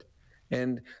good.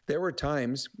 And there were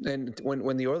times, and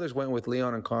when the Oilers went with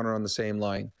Leon and Connor on the same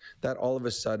line, that all of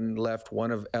a sudden left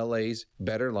one of LA's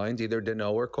better lines, either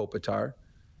Danault or Kopitar,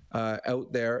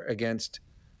 out there against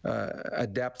a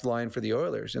depth line for the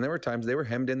Oilers. And there were times they were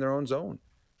hemmed in their own zone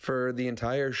for the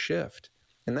entire shift.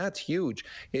 And that's huge.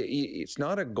 It's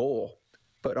not a goal,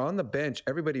 but on the bench,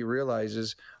 everybody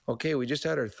realizes, okay, we just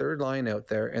had our third line out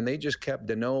there, and they just kept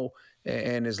Danault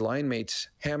and his line mates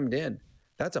hemmed in.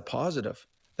 That's a positive.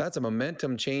 That's a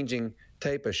momentum-changing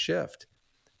type of shift.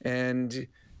 And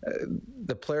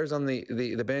the players on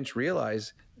the bench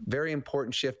realize very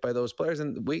important shift by those players.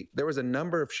 And there was a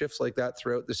number of shifts like that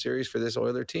throughout the series for this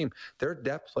Oiler team. Their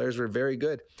depth players were very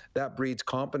good. That breeds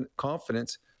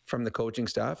confidence from the coaching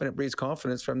staff, and it breeds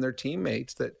confidence from their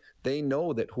teammates that they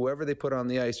know that whoever they put on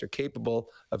the ice are capable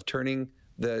of turning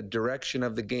the direction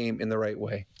of the game in the right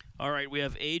way. All right, we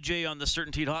have AJ on the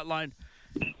Certainty Hotline.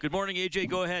 Good morning, AJ.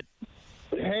 Go ahead.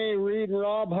 Hey, Reed and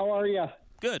Rob, how are you?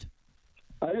 Good.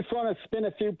 I just want to spin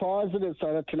a few positives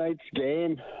out of tonight's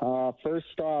game.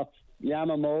 First off,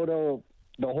 Yamamoto,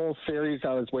 the whole series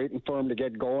I was waiting for him to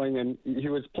get going, and he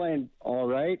was playing all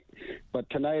right. But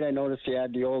tonight I noticed he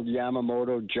had the old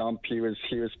Yamamoto jump. He was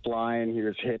flying. He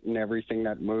was hitting everything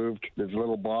that moved, his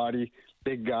little body,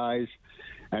 big guys.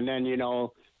 And then,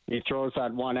 he throws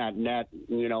that one at net,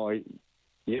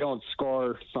 you don't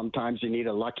score. Sometimes you need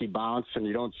a lucky bounce, and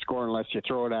you don't score unless you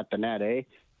throw it at the net, eh?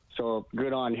 So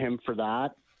good on him for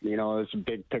that. It was a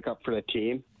big pickup for the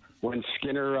team. When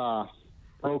Skinner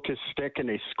broke his stick and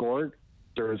they scored,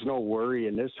 there was no worry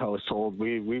in this household.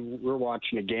 We were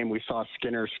watching a game. We saw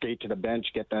Skinner skate to the bench,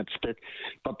 get that stick.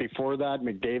 But before that,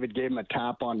 McDavid gave him a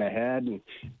tap on the head, and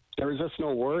there was just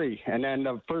no worry. And then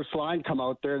the first line come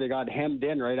out there, they got hemmed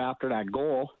in right after that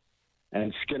goal.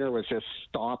 And Skinner was just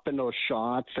stopping those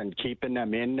shots and keeping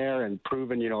them in there and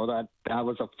proving, that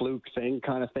was a fluke thing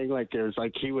kind of thing. Like it was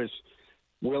like he was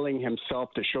willing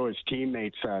himself to show his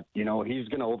teammates that, he's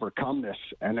going to overcome this.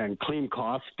 And then Klim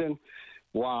Kostin,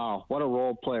 wow, what a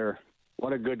role player.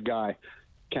 What a good guy.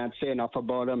 Can't say enough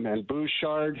about him. And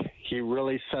Bouchard, he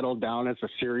really settled down as the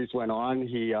series went on.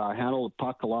 He handled the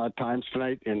puck a lot of times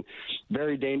tonight in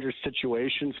very dangerous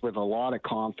situations with a lot of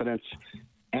confidence.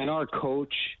 And our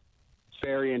coach,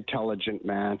 very intelligent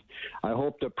man. I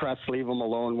hope the press leave him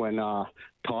alone when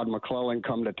Todd McClellan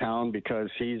come to town, because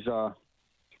he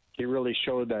really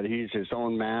showed that he's his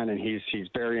own man, and he's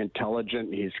very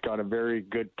intelligent. He's got a very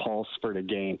good pulse for the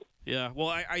game. Yeah, well,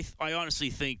 I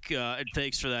honestly think, and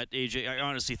thanks for that, AJ, I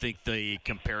honestly think the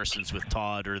comparisons with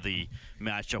Todd or the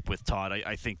matchup with Todd,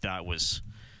 I think that was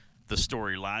the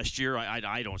story last year.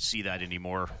 I don't see that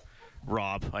anymore,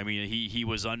 Rob. I mean, he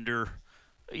was under...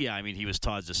 Yeah, I mean, he was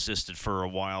Todd's assistant for a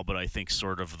while, but I think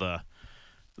sort of the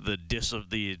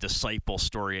disciple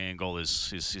story angle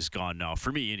is gone now,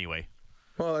 for me anyway.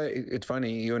 Well, it's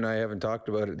funny. You and I haven't talked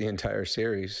about it the entire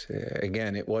series.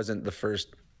 Again, it wasn't the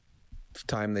first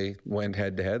time they went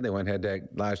head-to-head. They went head-to-head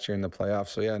last year in the playoffs.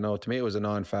 So, yeah, no, to me it was a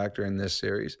non-factor in this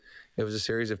series. It was a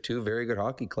series of two very good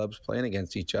hockey clubs playing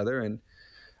against each other and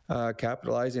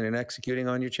capitalizing and executing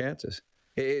on your chances.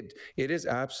 It is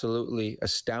absolutely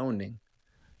astounding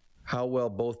how well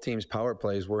both teams' power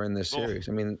plays were in this series.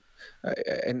 I mean,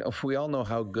 and we all know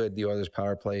how good the Oilers'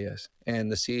 power play is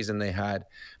and the season they had,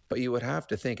 but you would have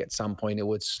to think at some point it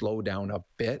would slow down a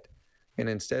bit, and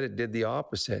instead it did the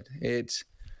opposite.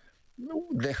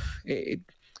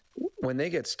 When they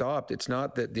get stopped, it's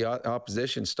not that the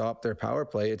opposition stopped their power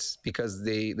play. It's because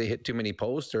they hit too many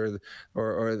posts or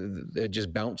it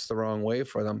just bounced the wrong way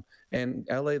for them. And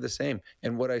LA the same.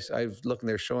 And what I've looked,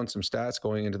 they're showing some stats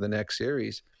going into the next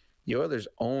series. The Oilers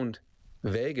owned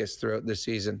Vegas throughout the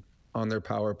season on their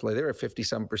power play. They were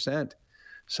 50-some%.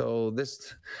 So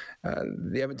the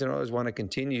Edmonton Oilers want to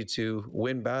continue to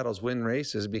win battles, win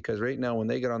races, because right now when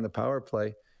they get on the power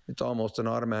play, it's almost an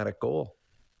automatic goal.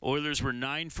 Oilers were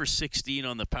 9 for 16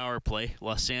 on the power play.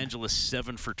 Los Angeles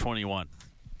 7 for 21.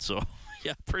 So,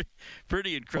 yeah,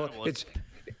 pretty incredible. Well,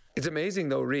 it's amazing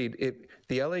though, Reed.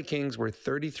 The LA Kings were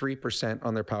 33%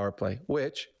 on their power play,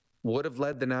 which would have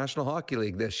led the National Hockey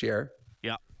League this year.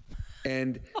 Yeah.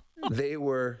 And they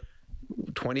were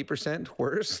 20%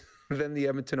 worse than the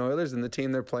Edmonton Oilers and the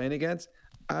team they're playing against.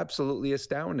 Absolutely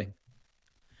astounding.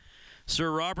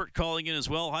 Sir Robert calling in as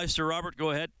well. Hi, Sir Robert. Go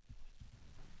ahead.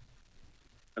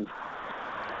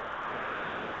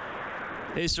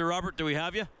 Hey, Sir Robert, do we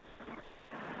have you?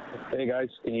 Hey, guys,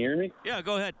 can you hear me? Yeah,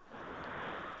 go ahead.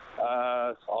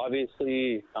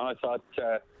 Obviously, I thought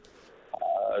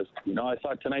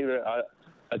tonight.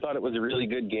 I thought it was a really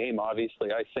good game.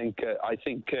 Obviously, I think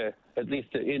at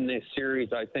least in this series,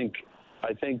 I think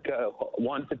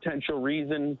one potential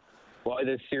reason why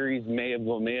this series may have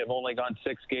only gone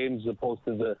 6 games as opposed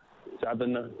to the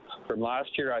 7 from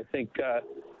last year. I think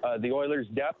the Oilers'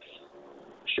 depth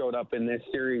showed up in this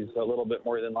series a little bit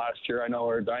more than last year. I know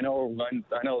that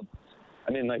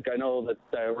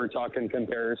we're talking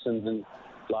comparisons and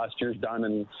last year's done,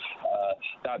 and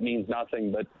that means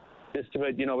nothing. But just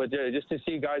to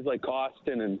see guys like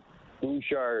Costin and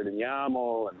Bouchard and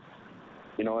Yamo, and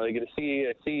they get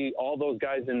to see all those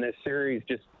guys in this series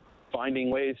just finding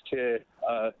ways to,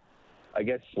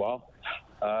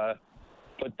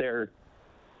 put their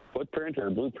footprint or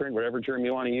blueprint, whatever term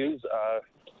you want to use.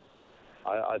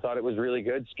 I thought it was really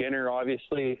good. Skinner,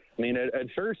 obviously. I mean, at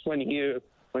first when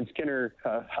Skinner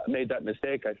made that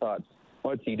mistake, I thought,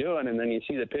 what's he doing? And then you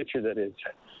see the picture that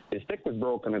his stick was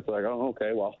broken. It's like, oh,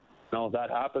 okay, well, no, that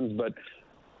happens. But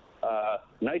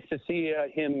nice to see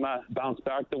him bounce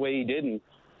back the way he did and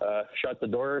shut the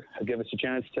door, give us a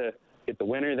chance to get the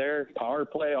winner there. Power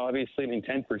play, obviously. I mean,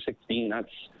 10 for 16. That's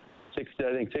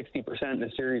 60% in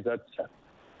the series. That's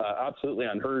absolutely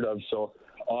unheard of. So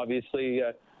obviously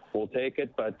we'll take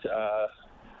it. But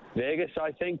Vegas,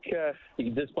 I think,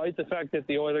 despite the fact that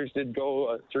the Oilers did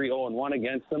go 3-0-1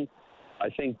 against them, I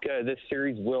think this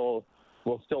series will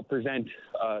still present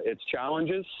its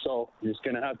challenges. So we're just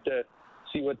going to have to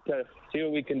see what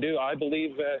we can do. I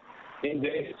believe in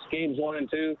Vegas, games 1 and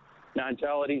 2,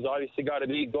 mentality's obviously got to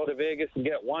be go to Vegas and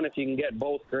get one. If you can get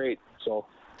both, great. So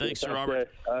thanks, Sir Robert.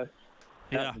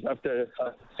 Have to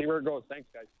see where it goes. Thanks,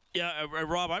 guys. Yeah,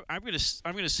 Rob, I'm going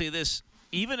to say this.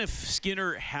 Even if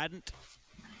Skinner hadn't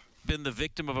been the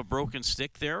victim of a broken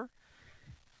stick there,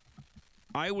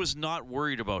 I was not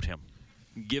worried about him,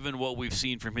 given what we've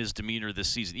seen from his demeanor this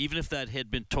season. Even if that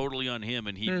had been totally on him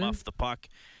and he muffed the puck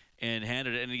and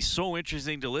handed it. And he's so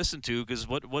interesting to listen to because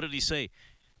what did he say?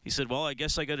 He said, well, I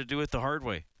guess I got to do it the hard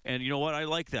way. And you know what? I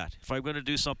like that. If I'm going to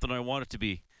do something, I want it to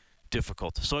be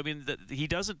difficult. So, I mean, he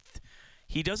doesn't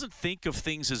think of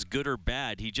things as good or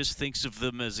bad. He just thinks of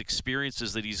them as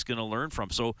experiences that he's going to learn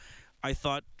from. So I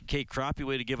thought, okay, crappy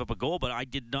way to give up a goal, but I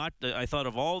did not. I thought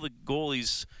of all the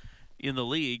goalies in the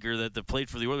league or that played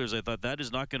for the Oilers, I thought that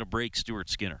is not going to break Stuart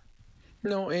Skinner.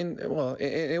 No, and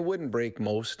it wouldn't break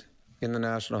most in the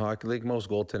National Hockey League. Most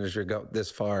goaltenders you got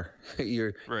this far,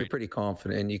 you're pretty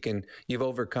confident, and you've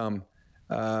overcome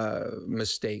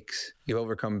mistakes, you've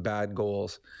overcome bad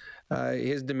goals.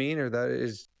 His demeanor, that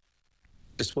is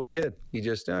just what he did. He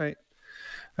just, all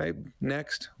right,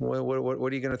 next. What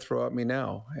are you going to throw at me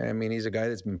now? I mean, he's a guy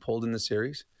that's been pulled in the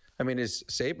series. I mean, his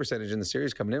save percentage in the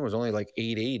series coming in was only like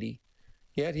 .880.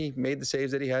 Yet he made the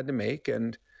saves that he had to make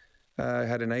and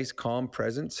had a nice, calm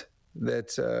presence that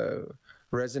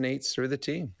resonates through the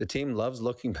team. The team loves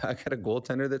looking back at a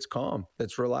goaltender that's calm,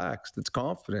 that's relaxed, that's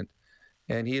confident.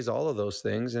 And he is all of those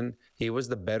things. And he was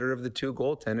the better of the two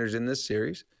goaltenders in this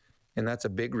series. And that's a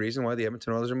big reason why the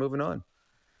Edmonton Oilers are moving on.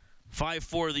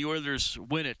 5-4, the Oilers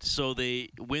win it, so they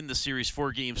win the series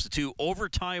 4-2.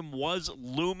 Overtime was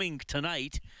looming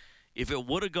tonight. If it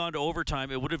would have gone to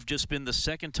overtime, it would have just been the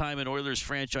second time in Oilers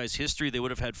franchise history they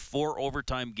would have had 4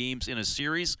 overtime games in a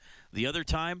series. The other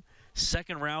time,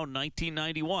 second round,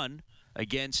 1991,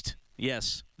 against,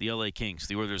 yes, the LA Kings.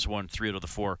 The Oilers won 3 out of the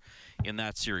 4 in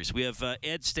that series. We have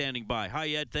Ed standing by. Hi,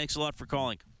 Ed. Thanks a lot for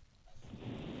calling.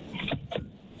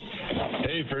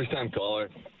 Hey, first-time caller.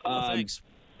 Thanks.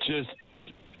 Just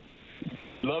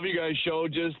love you guys' show.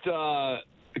 Just a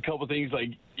couple things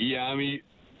like Yami.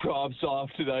 Props off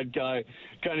to that guy.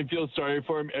 Kind of feel sorry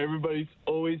for him. Everybody's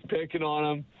always picking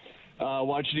on him.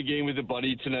 Watching the game with a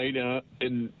buddy tonight,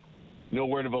 and no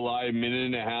word of a lie, a minute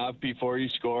and a half before he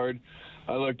scored,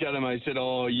 I looked at him. I said,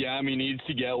 "Oh, Yami needs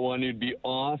to get one. It'd be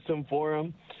awesome for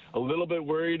him." A little bit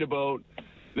worried about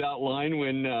that line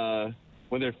when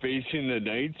they're facing the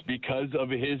Knights because of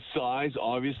his size,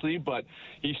 obviously. But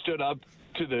he stood up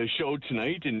to the show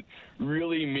tonight and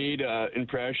really made an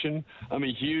impression. I'm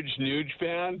a huge Nuge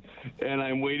fan, and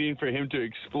I'm waiting for him to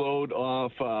explode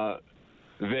off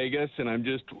Vegas, and I'm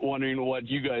just wondering what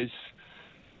you guys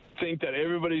think, that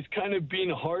everybody's kind of being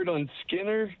hard on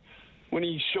Skinner when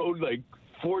he showed like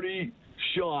 40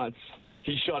 shots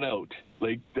he shot out.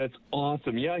 Like, that's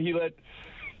awesome. Yeah, he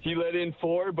let in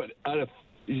 4, but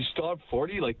he stopped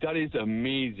 40. Like, that is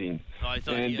amazing. Oh, I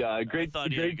thought he had a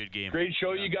good game. Great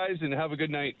show, you guys, and have a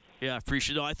good night. Yeah,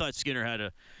 appreciate it. No, I thought Skinner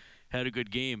had a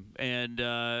good game, and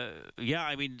yeah,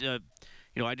 I mean,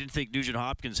 I didn't think Nugent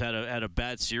Hopkins had a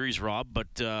bad series, Rob,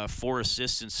 but 4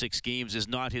 assists in 6 games is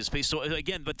not his pace. So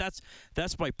again, but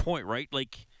that's my point, right?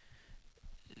 Like,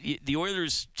 the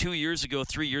Oilers 2 years ago,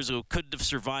 3 years ago, couldn't have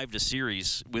survived a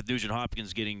series with Nugent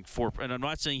Hopkins getting 4. And I'm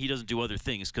not saying he doesn't do other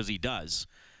things, because he does.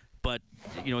 But,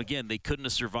 again, they couldn't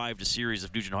have survived a series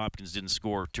if Nugent Hopkins didn't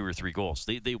score 2 or 3 goals.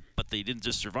 But they didn't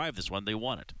just survive this one; they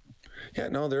won it. Yeah,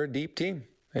 no, they're a deep team.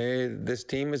 This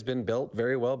team has been built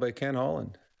very well by Ken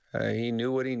Holland. He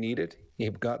knew what he needed. He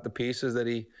got the pieces that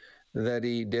he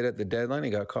did at the deadline.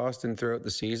 He got Kostin throughout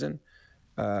the season.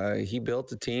 He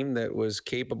built a team that was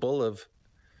capable of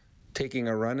taking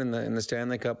a run in the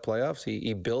Stanley Cup playoffs.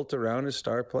 He built around his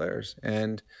star players,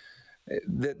 and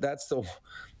that's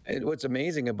what's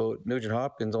amazing about Nugent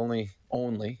Hopkins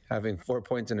only having 4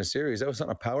 points in a series. That was on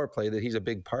a power play that he's a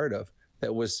big part of.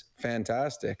 That was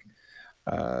fantastic.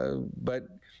 But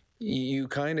you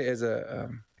kind of, as a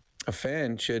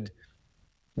fan, should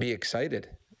be excited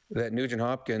that Nugent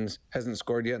Hopkins hasn't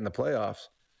scored yet in the playoffs,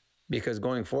 because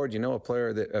going forward, a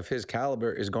player of his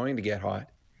caliber is going to get hot.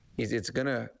 It's going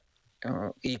to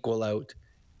equal out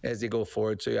as they go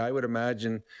forward. So I would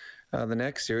imagine the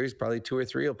next series, probably 2 or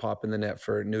 3 will pop in the net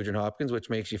for Nugent Hopkins, which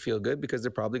makes you feel good because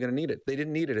they're probably going to need it. They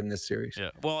didn't need it in this series.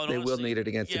 Yeah. Well, they will need it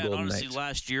against the Golden Knights. Honestly,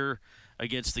 last year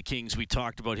against the Kings, we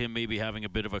talked about him maybe having a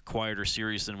bit of a quieter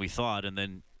series than we thought, and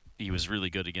then he was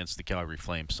really good against the Calgary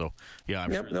Flames. So, yeah,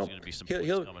 I'm sure there's going to be some points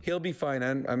coming. He'll be fine.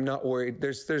 I'm not worried.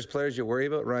 There's players you worry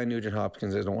about. Ryan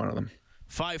Nugent-Hopkins isn't one of them.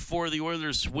 5-4, the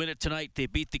Oilers win it tonight. They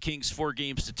beat the Kings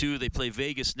 4-2. They play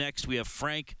Vegas next. We have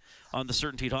Frank on the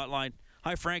Certainty Hotline.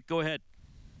 Hi, Frank. Go ahead.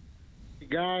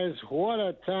 Guys, what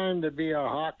a time to be a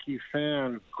hockey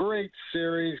fan. Great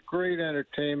series, great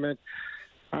entertainment.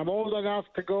 I'm old enough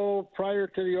to go prior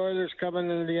to the Oilers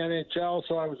coming into the NHL,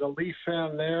 so I was a Leaf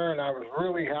fan there, and I was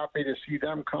really happy to see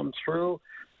them come through.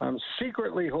 I'm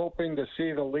secretly hoping to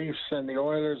see the Leafs and the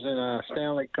Oilers in a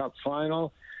Stanley Cup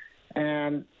final.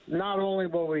 And not only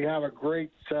will we have a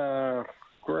great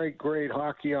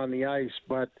hockey on the ice,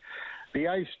 but the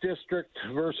Ice District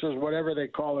versus whatever they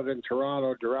call it in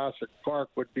Toronto, Jurassic Park,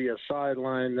 would be a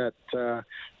sideline that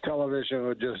television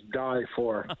would just die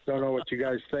for. Don't know what you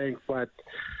guys think, but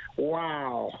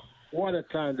wow, what a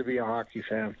time to be a hockey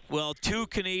fan. Well, 2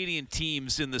 Canadian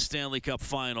teams in the Stanley Cup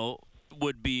final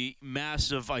would be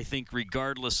massive, I think,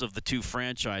 regardless of the 2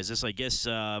 franchises. I guess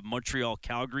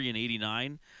Montreal-Calgary in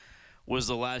 '89 was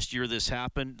the last year that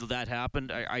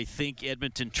happened. I think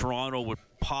Edmonton-Toronto would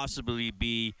possibly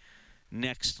be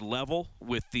next level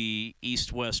with the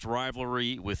East-West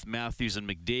rivalry, with Matthews and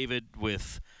McDavid,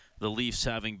 with the Leafs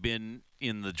having been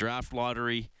in the draft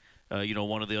lottery,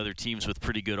 one of the other teams with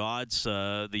pretty good odds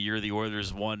the year the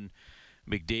Oilers won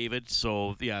McDavid.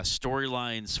 So, yeah,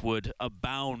 storylines would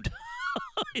abound.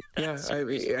 Yeah,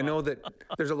 I know that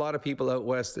there's a lot of people out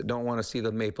west that don't want to see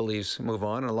the Maple Leafs move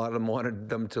on, and a lot of them wanted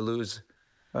them to lose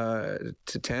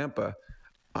to Tampa.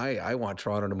 I want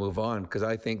Toronto to move on because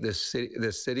I think this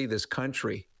city, this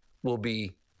country will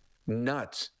be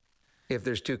nuts if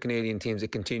there's two Canadian teams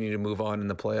that continue to move on in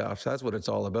the playoffs. That's what it's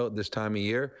all about this time of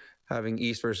year, having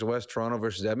East versus West, Toronto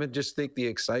versus Edmonton. Just think the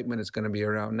excitement is going to be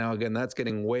around. Now, again, that's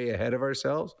getting way ahead of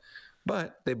ourselves,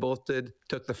 but they both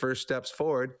took the first steps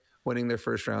forward, winning their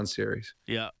first round series.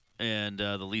 Yeah, and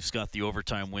the Leafs got the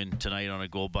overtime win tonight on a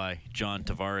goal by John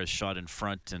Tavares, shot in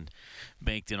front and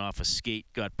banked in off a skate,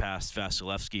 got past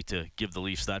Vasilevsky to give the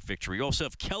Leafs that victory. You also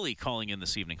have Kelly calling in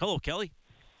this evening. Hello, Kelly.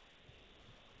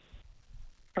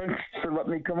 Thanks for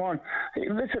letting me come on. Hey,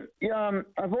 listen,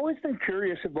 I've always been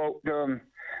curious about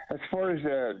as far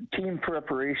as team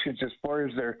preparations, as far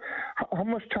as how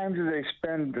much time do they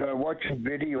spend watching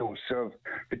videos of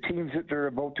the teams that they're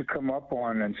about to come up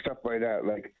on and stuff like that?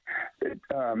 Like,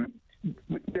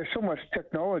 there's so much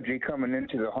technology coming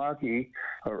into the hockey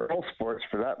or all sports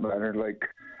for that matter. Like,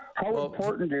 how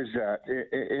important is that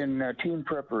in team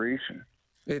preparation?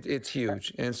 It's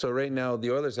huge. And so right now,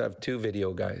 the Oilers have 2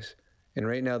 video guys. And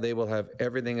right now, they will have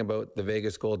everything about the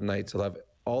Vegas Golden Knights. They'll have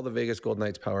all the Vegas Golden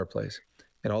Knights power plays.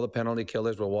 And all the penalty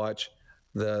killers will watch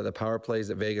the power plays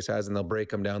that Vegas has, and they'll break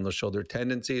them down. They'll show their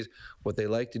tendencies, what they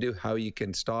like to do, how you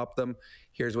can stop them.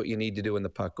 Here's what you need to do when the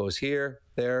puck goes here,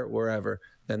 there, wherever.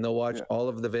 Then they'll watch all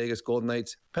of the Vegas Golden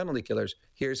Knights penalty killers.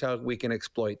 Here's how we can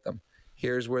exploit them.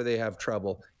 Here's where they have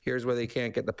trouble. Here's where they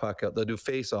can't get the puck out. They'll do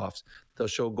face-offs. They'll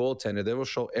show goaltender. They will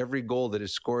show every goal that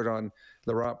is scored on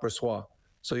Laurent Brossoit.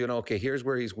 So you know, okay, here's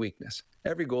where he's weakness.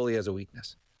 Every goalie has a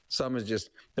weakness. Some is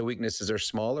just the weaknesses are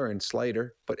smaller and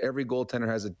slighter, but every goaltender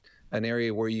has an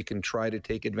area where you can try to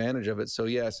take advantage of it. So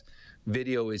yes,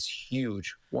 video is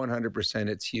huge. 100%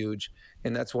 it's huge.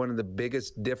 And that's one of the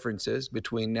biggest differences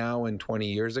between now and 20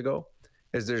 years ago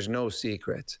is there's no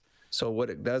secrets. So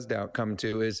what it does now come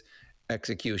to is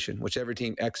execution. Whichever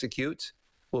team executes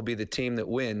will be the team that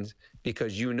wins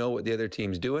because you know what the other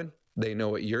team's doing. They know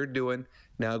what you're doing.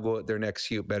 Now go out there and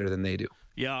execute better than they do.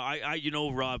 Yeah, I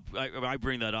Rob, I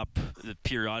bring that up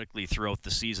periodically throughout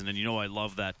the season, and I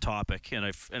love that topic, and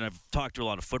I've talked to a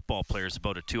lot of football players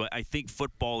about it too. I think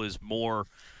football is more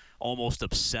almost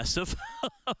obsessive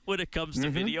when it comes to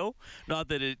video. Not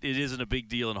that it isn't a big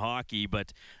deal in hockey,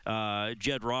 but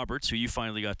Jed Roberts, who you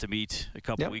finally got to meet a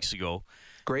couple weeks ago.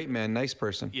 Great man, nice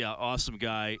person. Yeah, awesome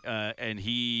guy, and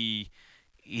he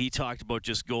talked about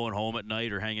just going home at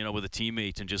night or hanging out with a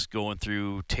teammate and just going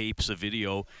through tapes of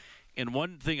video. And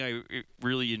one thing I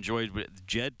really enjoyed what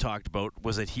Jed talked about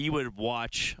was that he would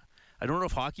watch, I don't know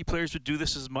if hockey players would do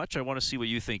this as much. I want to see what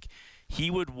you think.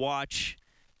 He would watch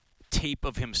tape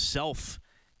of himself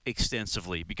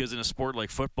extensively because in a sport like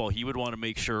football, he would want to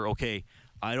make sure, okay,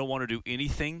 I don't want to do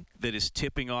anything that is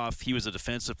tipping off, he was a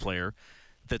defensive player,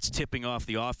 that's tipping off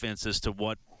the offense as to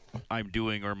what I'm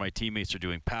doing or my teammates are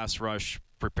doing. Pass rush,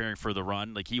 preparing for the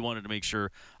run. Like he wanted to make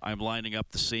sure I'm lining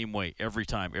up the same way every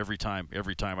time.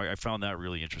 I found that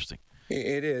really interesting.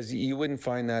 It is. You wouldn't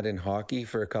find that in hockey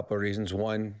for a couple of reasons.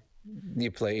 One, you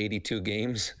play 82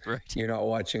 games. Right. You're not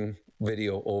watching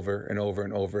video over and over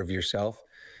and over of yourself.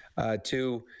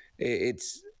 Two,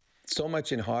 it's so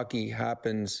much in hockey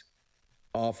happens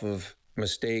off of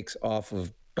mistakes, off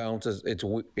of bounces.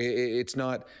 It's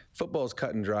not, football's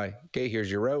cut and dry. Okay, here's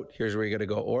your route. Here's where you got to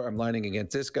go. Or I'm lining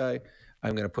against this guy.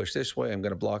 I'm going to push this way. I'm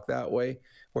going to block that way.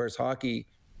 Whereas hockey,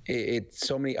 it's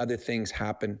so many other things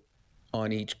happen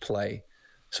on each play.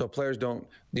 So players don't,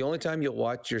 the only time you'll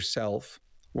watch yourself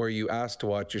where you ask to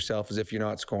watch yourself is if you're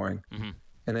not scoring.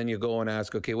 And then you go and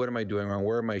ask, okay, what am I doing wrong?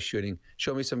 Where am I shooting?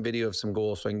 Show me some video of some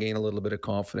goals so I can gain a little bit of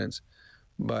confidence.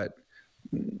 But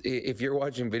if you're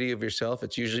watching video of yourself,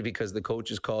 it's usually because the coach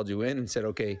has called you in and said,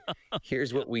 okay,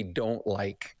 here's what we don't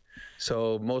like.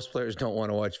 So most players don't want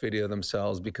to watch video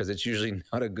themselves because it's usually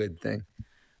not a good thing.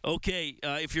 Okay,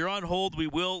 if you're on hold, we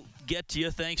will get to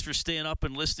you. Thanks for staying up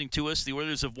and listening to us. The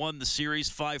Oilers have won the series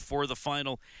 5-4, the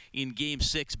final in Game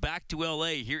 6. Back to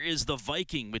L.A. Here is the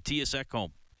Viking, Mattias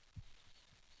Ekholm.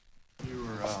 You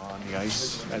were on the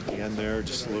ice at the end there,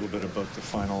 just a little bit about the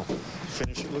final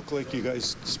finish. It looked like you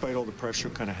guys, despite all the pressure,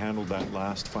 kind of handled that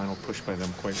last final push by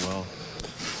them quite well.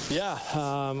 Yeah,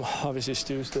 obviously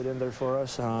Stu stood in there for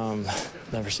us.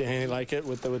 Never seen anything like it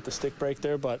with the stick break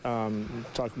there, but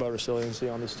talk about resiliency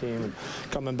on this team and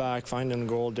coming back, finding a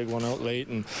goal, dig one out late,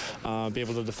 and be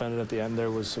able to defend it at the end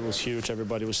there was huge.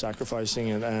 Everybody was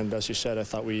sacrificing, and as you said, I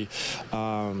thought we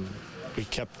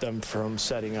kept them from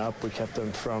setting up. We kept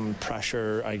them from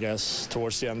pressure, I guess,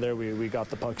 towards the end there. We got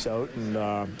the pucks out,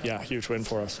 and, huge win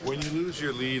for us. When you lose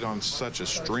your lead on such a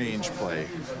strange play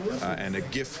and a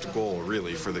gift goal,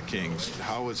 really, for the Kings,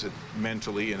 how is it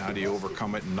mentally, and how do you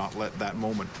overcome it and not let that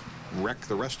moment wreck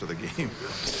the rest of the game.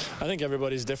 I think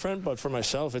everybody's different, but for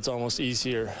myself, it's almost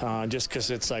easier just because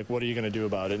it's like, what are you going to do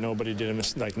about it? Nobody did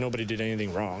nobody did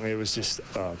anything wrong. It was just.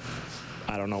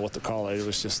 I don't know what to call it. It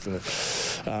was just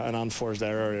an unforced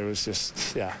error. It was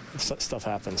just, yeah, stuff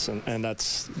happens. And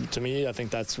that's, to me, I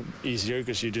think that's easier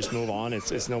because you just move on.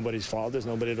 It's nobody's fault. There's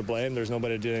nobody to blame. There's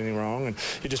nobody that did anything wrong. And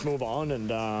you just move on. And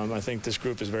I think this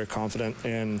group is very confident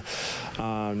in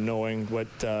knowing what,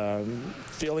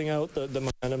 feeling out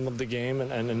the momentum of the game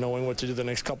and knowing what to do the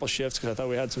next couple shifts, because I thought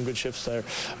we had some good shifts there.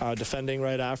 Defending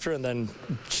right after, and then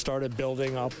started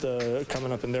building up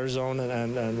coming up in their zone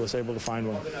and was able to find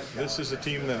one. This is a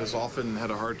team that has often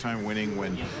had a hard time winning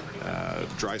when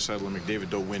Draisaitl and McDavid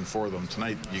don't win for them.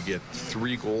 Tonight, you get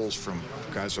 3 goals from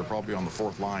guys that are probably on the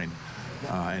 4th line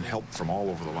and help from all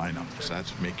over the lineup. So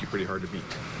that's make you pretty hard to beat.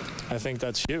 I think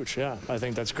that's huge, yeah. I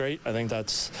think that's great. I think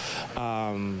that's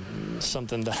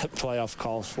something that playoff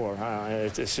calls for.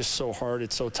 It's just so hard.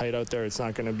 It's so tight out there. It's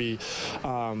not going to be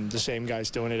the same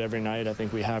guys doing it every night. I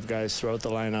think we have guys throughout the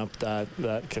lineup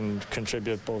that can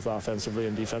contribute both offensively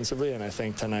and defensively, and I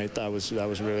think tonight that was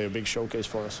really a big showcase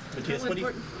for us.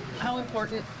 How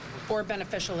important or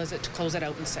beneficial is it to close it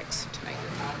out in 6 tonight?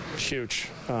 Huge.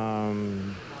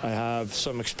 I have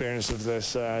some experience of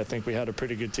this. I think we had a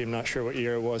pretty good team. Not sure what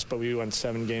year it was, but we won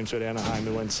 7 games with Anaheim.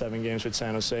 We won 7 games with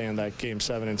San Jose, and that Game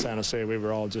 7 in San Jose, we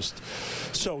were all just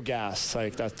so gassed.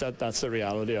 Like that's the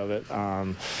reality of it.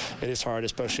 It is hard,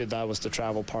 especially that was the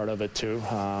travel part of it too,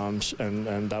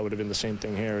 and that would have been the same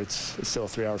thing here. It's still a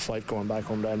 3-hour flight going back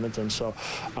home to Edmonton. So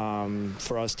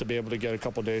for us to be able to get a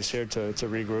couple days here to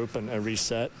regroup and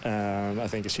reset, I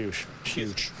think is huge.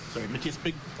 Huge. Sorry, Matthias,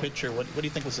 big picture, what do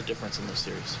you think was the difference in this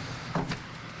series?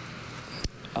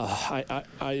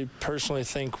 I personally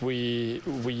think we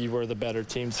were the better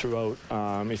team throughout.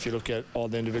 If you look at all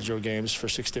the individual games for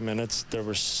 60 minutes, there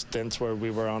were stints where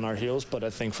we were on our heels, but I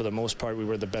think for the most part we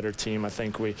were the better team. I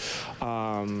think we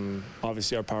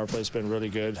obviously our power play's been really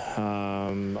good.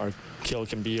 Our kill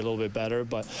can be a little bit better,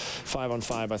 but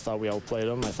 5-on-5 I thought we outplayed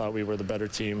them. I thought we were the better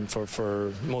team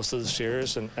for most of the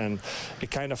series, and it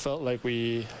kind of felt like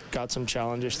we got some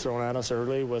challenges thrown at us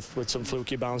early with some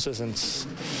fluky bounces, and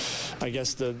I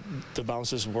guess the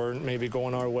bounces weren't maybe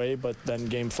going our way, but then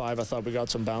Game 5 I thought we got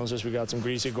some bounces, we got some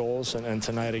greasy goals, and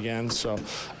tonight again. So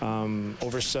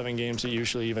over 7 games it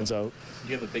usually evens out. Do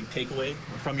you have a big takeaway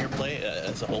from your play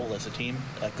as a whole, as a team,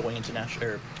 going into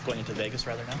Vegas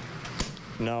rather now?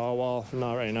 No, well,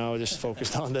 not right now. Just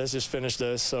focused on this, just finished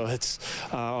this. So it's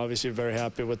obviously very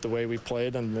happy with the way we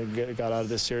played and got out of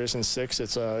this series in 6.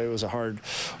 It was a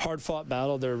hard-fought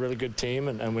battle. They're a really good team,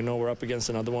 and we know we're up against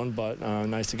another one, but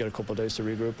nice to get a couple of days to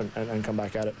regroup and come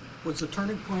back at it. Was the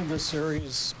turning point in this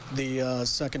series the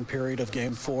second period of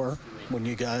Game 4 when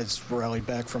you guys rallied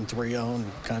back from 3-0 and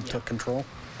kind of took control?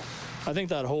 I think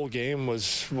that whole game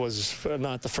was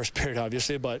not the first period,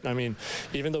 obviously, but I mean,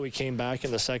 even though we came back in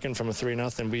the second from a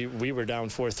 3-0, we were down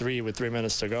 4-3 with 3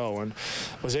 minutes to go, and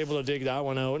was able to dig that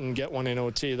one out and get one in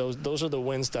OT. Those are the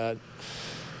wins that,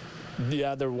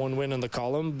 yeah, they're one win in the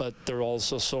column, but they're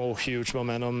also so huge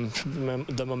momentum,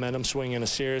 the momentum swing in a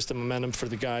series, the momentum for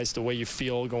the guys, the way you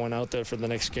feel going out there for the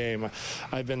next game.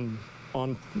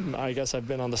 I guess I've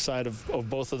been on the side of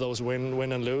both of those win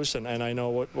and lose, and I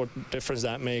know what difference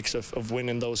that makes of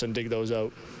winning those and dig those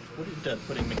out. What did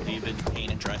putting McDavid,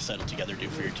 Kane, and Draisaitl together do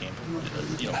for your team?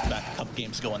 Back a couple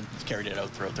games ago and carried it out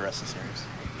throughout the rest of the series.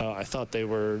 I thought they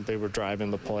were driving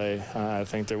the play. I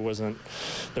think there wasn't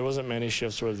many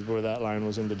shifts where that line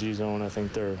was in the G zone. I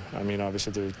think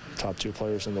obviously they're top 2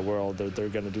 players in the world. They're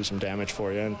going to do some damage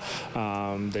for you,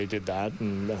 and they did that,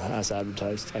 and as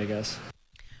advertised, I guess.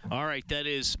 All right, that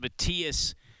is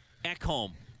Matthias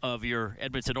Ekholm of your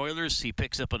Edmonton Oilers. He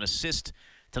picks up an assist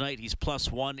tonight. He's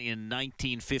 +1 in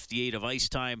 1958 of ice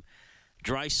time.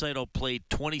 Draisaitl played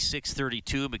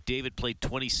 26-32. McDavid played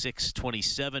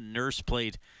 26-27. Nurse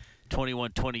played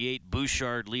 21-28.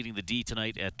 Bouchard leading the D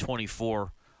tonight at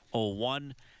 24-01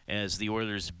 as the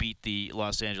Oilers beat the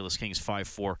Los Angeles Kings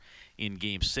 5-4 in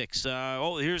Game 6.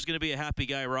 Here's going to be a happy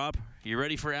guy, Rob. You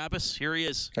ready for Abbas? Here he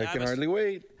is. I can hardly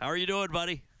wait. How are you doing,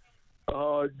 buddy?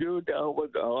 Oh, dude, that was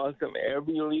awesome.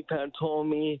 Every Leaf fan told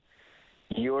me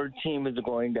your team is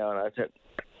going down. I said,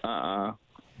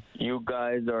 you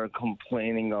guys are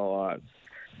complaining a lot.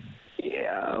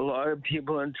 Yeah, a lot of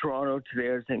people in Toronto today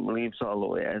are saying Leafs all the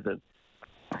way. I said,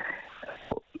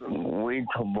 wait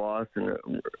till Boston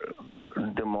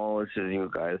demolishes you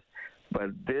guys. But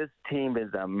this team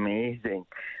is amazing.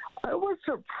 I was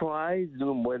surprised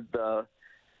with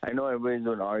I know everybody's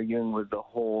been arguing with the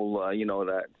whole,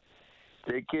 that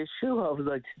stick issue. I was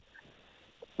like,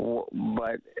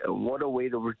 but what a way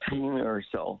to redeem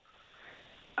yourself.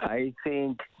 I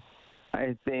think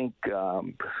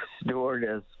Stewart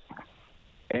is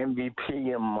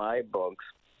MVP in my books.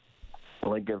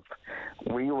 Like, if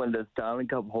we win the Stanley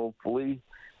Cup, hopefully,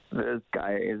 this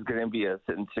guy is going to be a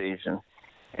sensation,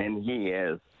 and he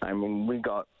is. I mean, we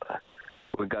got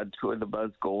two of the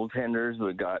best goaltenders.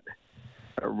 We got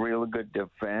a really good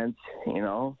defense, you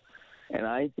know, and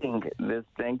I think this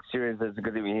next series is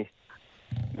going to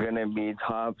be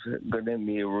tough. Going to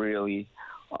be really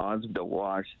awesome to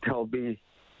watch. There'll be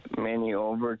many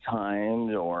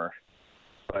overtimes,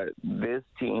 but this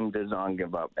team does not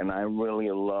give up, and I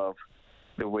really love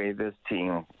the way this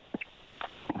team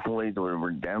plays with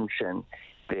redemption.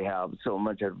 They have so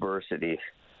much adversity.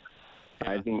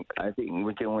 Yeah. I think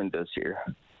we can win this year.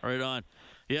 Right on.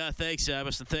 Yeah, thanks,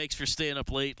 Abbas, and thanks for staying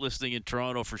up late listening in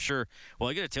Toronto for sure. Well,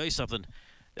 I got to tell you something.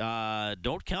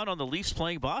 Don't count on the Leafs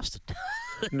playing Boston.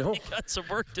 No. They got some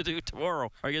work to do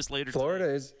tomorrow, or I guess later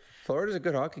Florida's a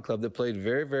good hockey club that played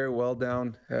very, very well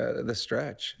down the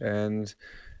stretch. And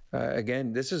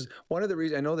again, this is one of the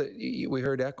reasons. I know that we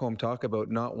heard Ekholm talk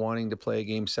about not wanting to play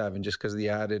Game 7 just because of the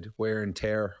added wear and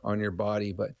tear on your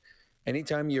body. But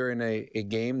anytime you're in a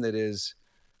game that is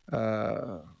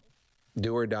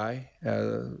do or die,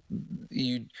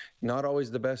 not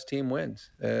always the best team wins.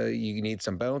 You need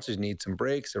some bounces, you need some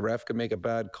breaks. The ref can make a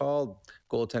bad call.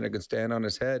 Goaltender can stand on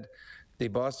his head. The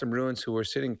Boston Bruins, who were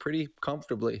sitting pretty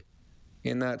comfortably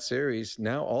in that series,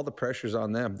 now all the pressure's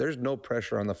on them. There's no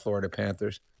pressure on the Florida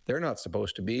Panthers. They're not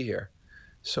supposed to be here.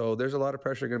 So there's a lot of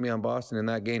pressure going to be on Boston in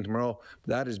that game tomorrow.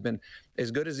 That has been,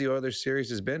 as good as the Oilers series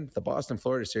has been, the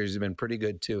Boston-Florida series has been pretty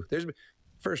good too.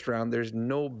 First round, there's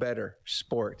no better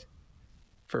sport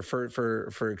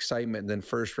for excitement than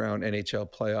first round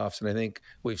NHL playoffs. And I think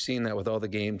we've seen that with all the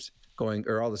games going,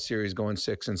 or all the series going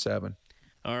 6 and 7.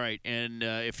 All right, and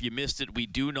if you missed it, we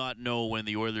do not know when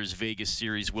the Oilers-Vegas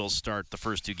series will start. The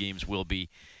first 2 games will be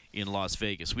in Las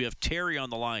Vegas. We have Terry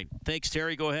on the line. Thanks,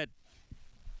 Terry. Go ahead.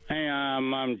 Hey,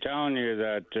 I'm telling you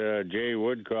that Jay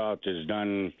Woodcroft has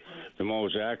done the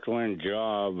most excellent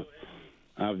job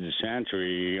of the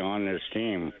century on this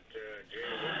team.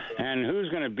 And who's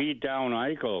going to beat down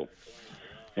Eichel?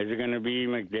 Is it going to be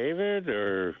McDavid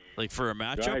or like for a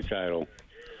matchup? Draisaitl?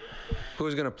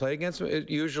 Who's going to play against him?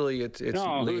 Usually it's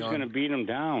no. Leon. Who's going to beat him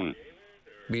down?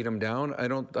 Beat him down? I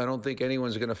don't think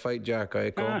anyone's going to fight Jack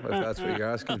Eichel if that's what you're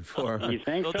asking for. You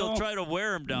think so? They'll try to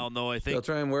wear him down, though. I think they'll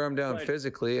try and wear him down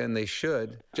physically, and they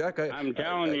should. I'm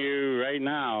telling you right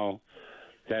now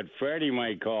that Freddie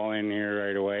might call in here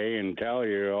right away and tell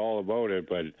you all about it.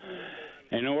 But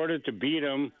in order to beat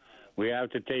him, we have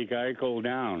to take Eichel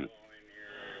down.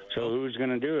 So who's going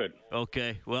to do it?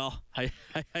 Okay. Well, I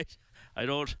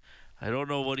don't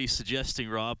know what he's suggesting,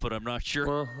 Rob, but I'm not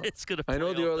sure it's going to play I know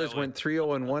out the Oilers that way. went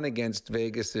 3-0-1 against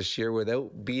Vegas this year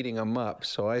without beating them up.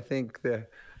 So I think the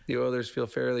Oilers feel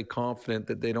fairly confident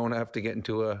that they don't have to get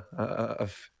into a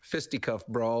fisticuff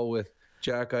brawl with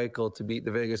Jack Eichel to beat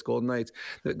the Vegas Golden Knights.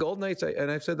 The Golden Knights,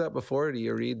 and I've said that before to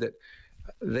you, Reed, that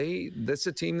that's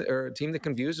a team that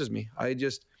confuses me.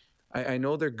 I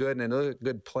know they're good and I know they're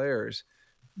good players,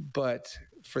 but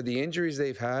for the injuries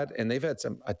they've had, and they've had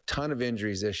a ton of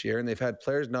injuries this year, and they've had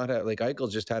players not have, like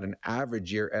Eichel's just had an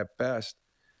average year at best,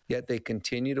 yet they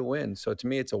continue to win. So to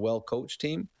me, it's a well-coached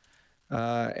team,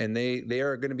 and they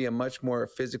are going to be a much more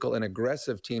physical and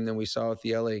aggressive team than we saw with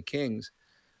the LA Kings.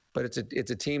 But it's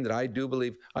a team that I do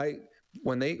believe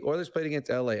when the Oilers played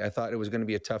against LA, I thought it was going to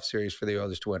be a tough series for the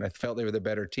Oilers to win. I felt they were the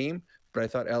better team, but I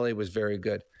thought LA was very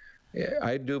good.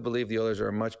 I do believe the Oilers are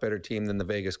a much better team than the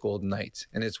Vegas Golden Knights,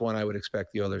 and it's one I would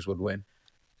expect the Oilers would win.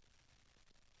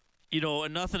 You know,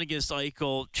 and nothing against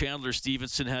Eichel. Chandler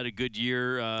Stevenson had a good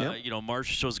year. You know,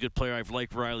 Marchessault's a good player. I've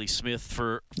liked Riley Smith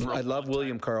for I love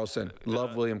William Karlsson.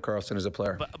 Love William Karlsson as a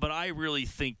player. But I really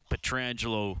think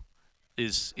Pietrangelo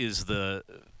is the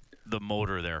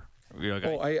motor there. You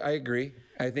know, I agree.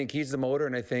 I think he's the motor,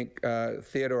 and I think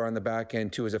Theodore on the back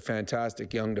end, too, is a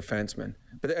fantastic young defenseman.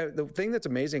 But the thing that's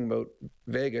amazing about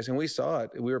Vegas, and we saw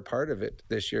it, we were part of it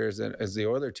this year as the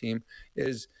Oilers team,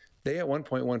 is they at one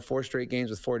point won 4 straight games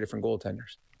with 4 different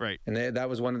goaltenders. Right. And that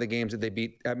was one of the games that they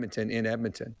beat Edmonton in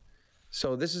Edmonton.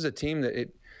 So this is a team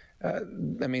that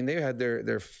they had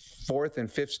their 4th and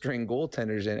 5th string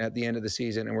goaltenders in at the end of the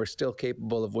season, and were still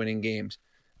capable of winning games.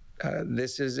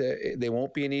 They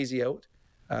won't be an easy out.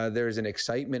 There's an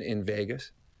excitement in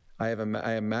Vegas. I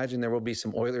imagine there will be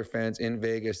some Oiler fans in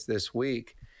Vegas this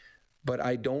week, but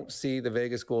I don't see the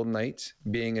Vegas Golden Knights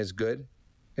being as good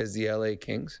as the LA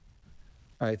Kings.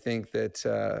 I think that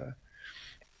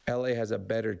LA has a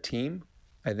better team.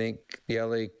 I think the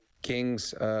LA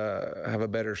Kings have a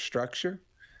better structure.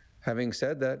 Having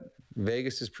said that,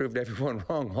 Vegas has proved everyone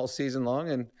wrong all season long,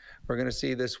 and we're going to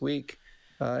see this week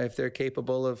if they're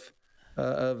capable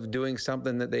of doing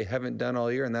something that they haven't done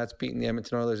all year, and that's beating the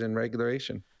Edmonton Oilers in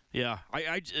regulation. Yeah,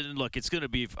 I look, it's going to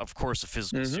be, of course, a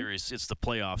physical series. It's the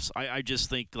playoffs. I just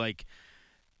think, like,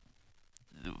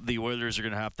 the Oilers are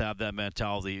going to have that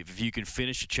mentality. If you can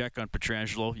finish a check on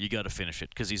Pietrangelo, you got to finish it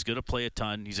because he's going to play a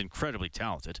ton. He's incredibly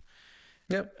talented.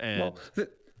 Yep. And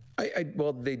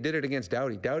well, they did it against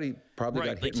Doughty. Doughty probably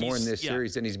got hit more in this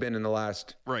series than he's been in the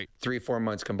last 3-4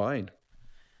 months combined.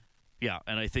 Yeah,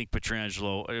 and I think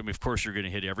Pietrangelo, I mean, of course you're going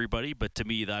to hit everybody, but to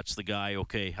me that's the guy,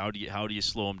 okay, how do you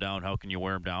slow him down? How can you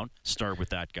wear him down? Start with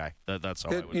that guy. That's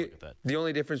how I would look at that. The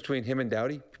only difference between him and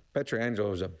Doughty,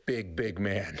 Pietrangelo is a big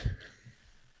man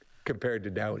compared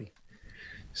to Doughty.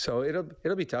 So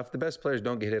it'll be tough. The best players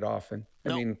don't get hit often. I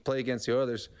mean, play against the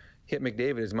Oilers, hit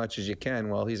McDavid as much as you can.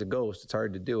 Well, he's a ghost. It's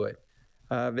hard to do it.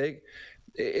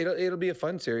 It'll be a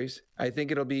fun series. I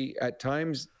think it'll be, at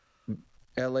times,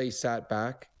 LA sat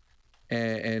back.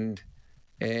 And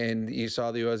you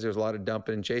saw the Oilers, there was a lot of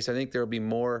dumping and chase. I think there'll be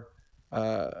more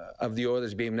of the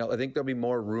Oilers being, I think there'll be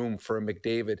more room for a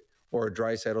McDavid or a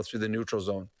Draisaitl through the neutral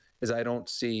zone, as I don't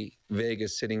see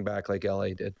Vegas sitting back like LA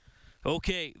did.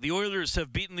 Okay, the Oilers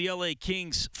have beaten the LA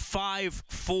Kings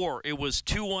 5-4. It was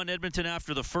 2-1 Edmonton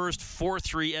after the first,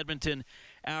 4-3 Edmonton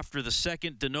after the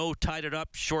second. Deneau tied it up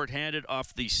shorthanded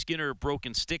off the Skinner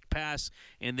broken stick pass,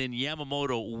 and then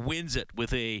Yamamoto wins it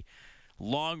with a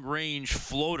long-range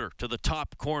floater to the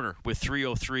top corner with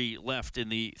 3:03 left in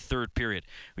the third period.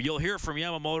 You'll hear from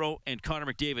Yamamoto and Connor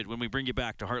McDavid when we bring you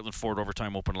back to Heartland Ford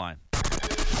Overtime Open Line.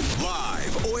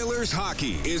 Live Oilers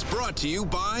hockey is brought to you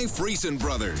by Friesen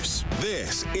Brothers.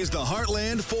 This is the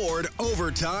Heartland Ford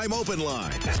Overtime Open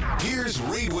Line. Here's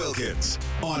Reed Wilkins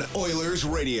on Oilers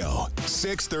Radio,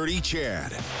 630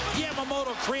 CHED.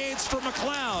 Yamamoto creates for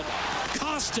McLeod.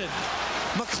 Costin.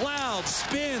 McLeod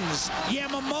spins.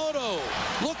 Yamamoto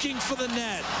looking for the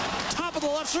net. Top of the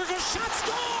left circle. Shot,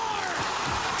 score!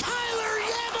 Tyler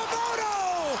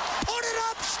Yamamoto put it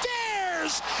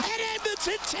upstairs, and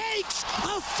Edmonton takes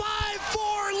a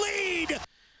 5-4 lead.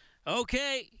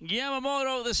 Okay,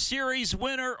 Yamamoto, the series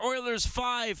winner. Oilers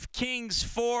 5, Kings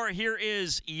 4. Here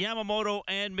is Yamamoto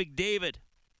and McDavid.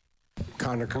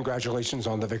 Connor, congratulations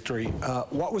on the victory.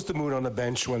 What was the mood on the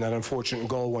bench when that unfortunate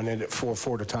goal went in at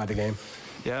 4-4 to tie the game?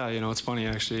 Yeah, it's funny,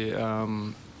 actually. I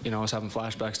was having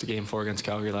flashbacks to Game 4 against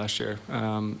Calgary last year.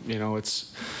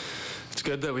 It's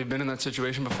good that we've been in that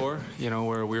situation before,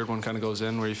 where a weird one kind of goes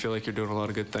in, where you feel like you're doing a lot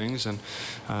of good things, and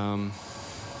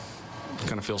it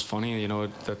kind of feels funny,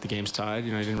 that the game's tied.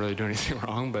 You didn't really do anything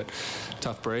wrong, but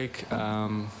tough break.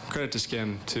 Credit to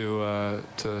Skin to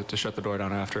shut the door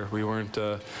down after. We weren't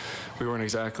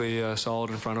exactly solid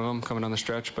in front of him coming down the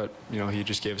stretch, but he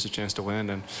just gave us a chance to win,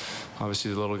 and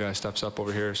obviously the little guy steps up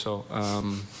over here. So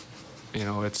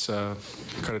it's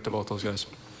credit to both those guys.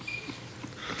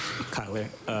 Kyler,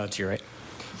 to your right.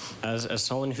 As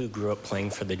someone who grew up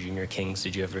playing for the Junior Kings,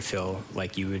 did you ever feel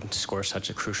like you would score such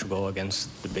a crucial goal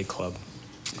against the big club?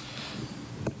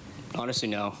 Honestly,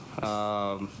 no.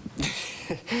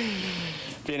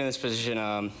 Being in this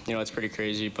position, it's pretty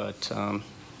crazy, but,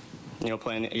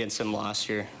 playing against him last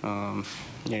year,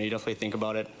 you definitely think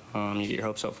about it. You get your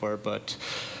hopes up for it, but,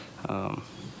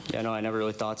 I never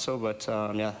really thought so, but,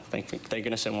 thank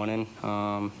goodness it went in.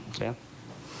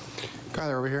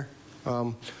 Kyler, over here.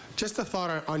 Just a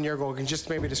thought on your goal. Can you just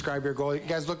maybe describe your goal? You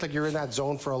guys looked like you were in that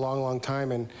zone for a long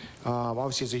time, and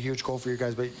obviously it's a huge goal for you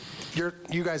guys, but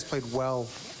you guys played well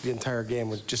the entire game.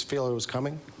 Would just feel it was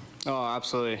coming? Oh,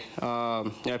 absolutely.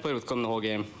 I played with Clem the whole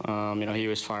game. He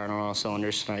was firing on all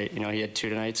cylinders tonight. He had 2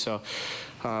 tonight, so,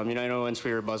 I know once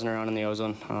we were buzzing around in the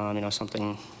ozone,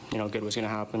 something, good was going to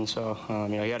happen. So,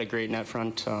 he had a great net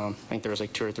front. I think there was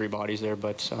like 2 or 3 bodies there,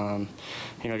 but,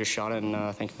 just shot it,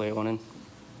 and thankfully it went in.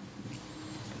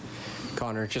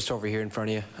 Connor, just over here in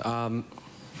front of you.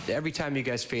 Every time you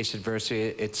guys face adversity,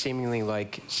 it's seemingly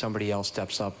like somebody else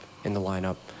steps up in the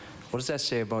lineup. What does that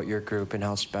say about your group and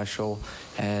how special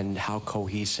and how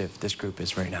cohesive this group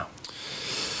is right now?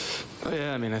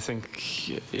 Yeah, I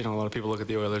think, a lot of people look at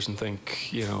the Oilers and think,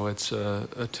 it's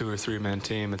a 2 or 3 man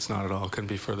team. It's not at all. Couldn't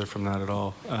be further from that at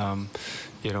all.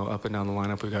 Up and down the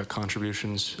lineup, we got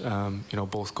contributions.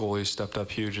 Both goalies stepped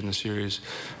up huge in the series.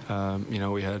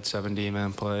 We had 7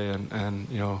 D-man play and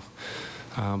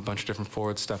a bunch of different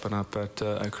forwards stepping up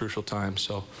at crucial times.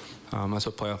 So that's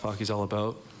what playoff hockey's all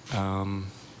about. And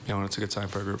it's a good sign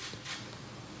for our group.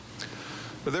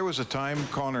 But there was a time,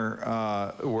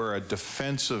 Connor, where a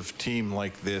defensive team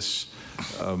like this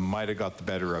might have got the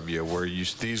better of you, where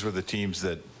these were the teams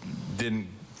that didn't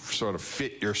sort of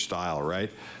fit your style,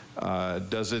 right?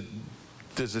 Does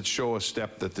it show a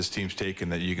step that this team's taken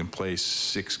that you can play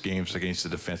 6 games against a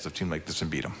defensive team like this and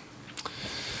beat them?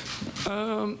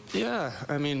 Yeah,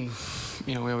 I mean,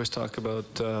 we always talk about,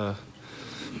 a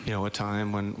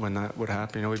time when that would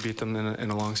happen. We beat them in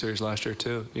a long series last year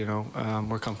too.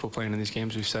 We're comfortable playing in these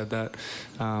games. We've said that.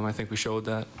 I think we showed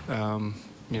that.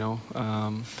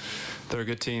 They're a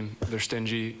good team. They're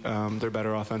stingy. They're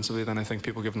better offensively than I think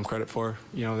people give them credit for.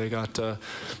 They got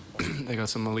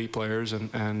some elite players and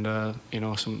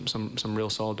some real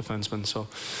solid defensemen. So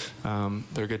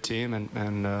they're a good team,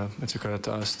 and it's a credit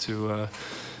to us to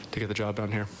get the job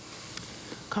done here.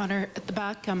 Connor, at the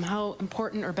back, how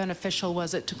important or beneficial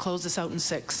was it to close this out in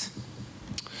 6?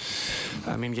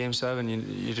 I mean, Game 7,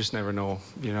 you just never know,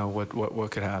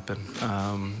 what could happen.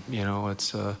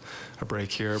 It's a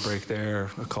break here, a break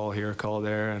there, a call here, a call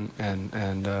there, and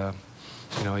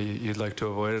you'd like to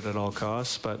avoid it at all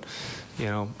costs. But,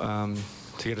 to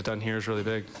get it done here is really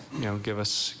big. Give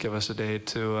us a day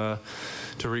to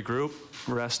regroup,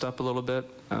 rest up a little bit,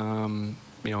 and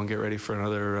get ready for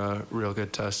another real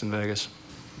good test in Vegas.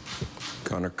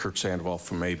 Connor, Kurt Sandoval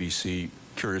from ABC.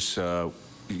 Curious,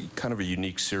 kind of a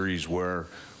unique series where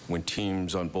when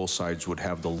teams on both sides would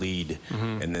have the lead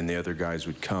and then the other guys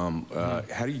would come.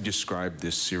 How do you describe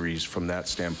this series from that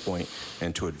standpoint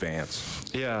and to advance?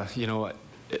 Yeah,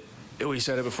 we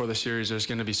said it before the series, there's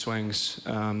going to be swings.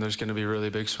 There's going to be really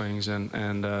big swings,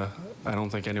 and I don't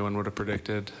think anyone would have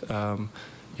predicted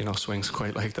swings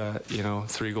quite like that.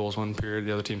 3 goals one period,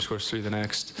 the other team scores 3 the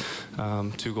next.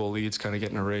 2-goal leads kind of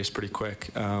getting erased pretty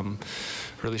quick.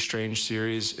 Really strange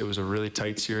series. It was a really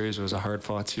tight series. It was a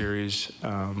hard-fought series.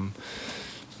 And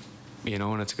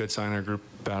it's a good sign our group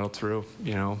battled through.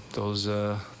 Those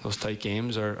tight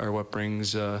games are what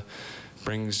brings the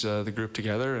group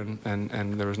together,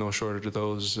 and there was no shortage of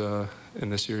those in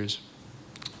this series.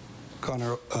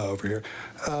 Connor, over here.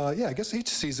 I guess each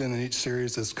season and each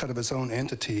series is kind of its own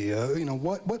entity.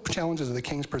 What challenges do the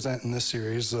Kings present in this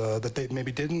series that they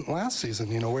maybe didn't last season?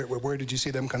 Where did you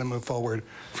see them kind of move forward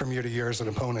from year to year as an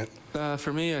opponent?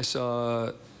 For me, I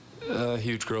saw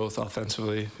huge growth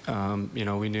offensively.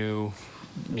 We knew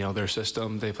their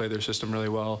system. They play their system really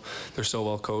well. They're so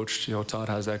well coached. Todd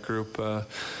has that group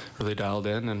really dialed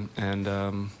in,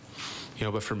 and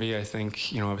but for me, I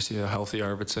think, obviously a healthy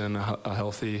Arvidsson, a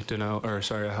healthy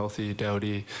a healthy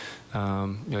Doughty,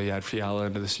 you add Fiala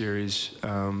into the series,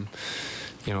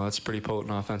 that's a pretty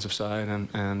potent offensive side,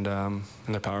 and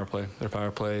their power play.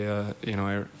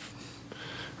 I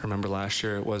remember last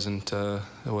year it wasn't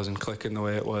clicking the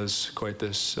way it was quite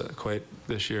this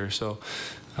year. So,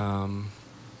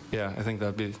 I think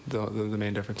that'd be the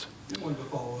main difference. I wanted to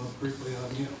follow up briefly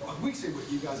on, we see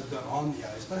what you guys have done on the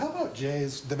ice, but how about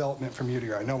Jay's development from year to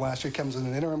year? I know last year he comes in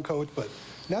an interim coach, but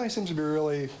now he seems to be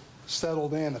really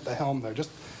settled in at the helm there.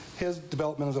 Just his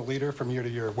development as a leader from year to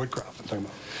year, Woodcroft, I'm talking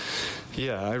about.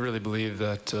 Yeah, I really believe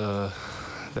that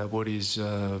that Woody's,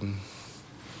 right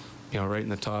in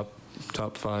the top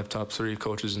 5, top 3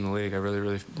 coaches in the league. I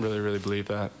really believe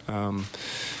that.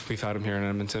 We've had him here in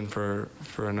Edmonton for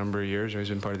a number of years. He's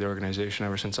been part of the organization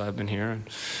ever since I've been here.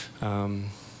 And,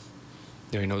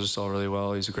 he knows us all really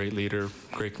well. He's a great leader,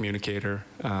 great communicator.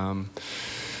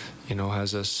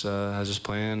 Has us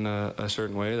playing a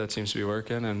certain way that seems to be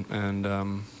working, and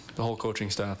the whole coaching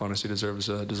staff honestly deserves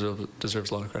a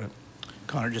lot of credit.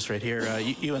 Connor, just right here,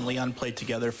 you and Leon played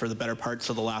together for the better parts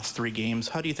of the last 3 games.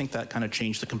 How do you think that kind of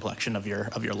changed the complexion of your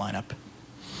lineup?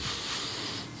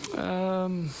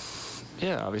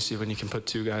 Obviously when you can put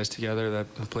 2 guys together that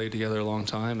have played together a long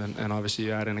time, and obviously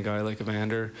you add in a guy like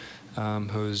Evander,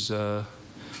 who's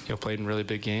played in really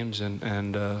big games and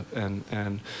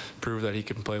proved that he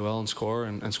can play well and score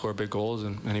and score big goals,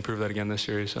 and he proved that again this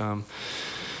series.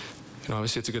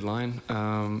 Obviously it's a good line.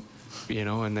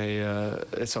 And they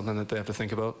it's something that they have to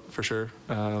think about for sure.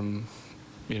 And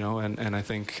I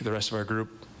think the rest of our group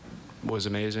was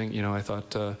amazing. I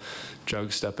thought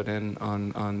Jug stepping in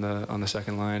on the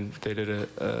second line, they did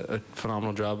a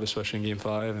phenomenal job, especially in Game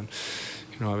 5. And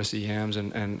obviously Yams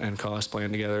and Cost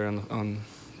playing together on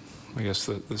I guess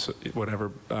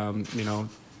whatever. I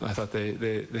thought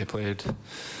they played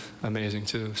amazing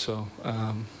too. So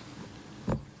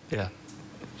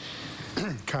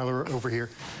Kyler, over here.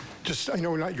 I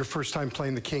know not your first time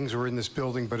playing the Kings or in this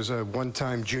building, but as a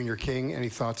one-time junior King, any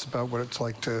thoughts about what it's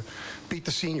like to beat the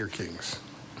senior Kings?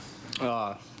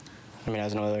 As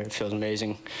another, it feels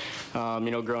amazing.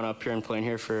 Growing up here and playing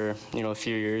here for, a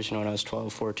few years, when I was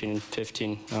 12, 14, and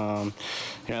 15. I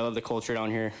love the culture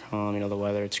down here. The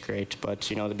weather, it's great. But,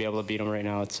 to be able to beat them right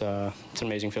now, it's an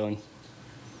amazing feeling.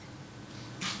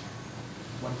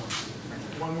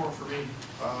 One one more for me.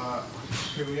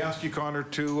 Can we ask you, Connor,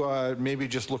 to maybe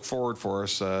just look forward for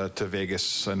us to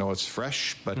Vegas? I know it's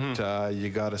fresh, but you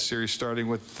got a series starting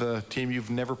with a team you've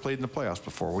never played in the playoffs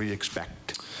before. What do you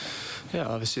expect? Yeah,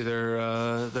 obviously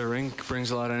their rink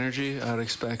brings a lot of energy. I'd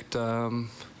expect some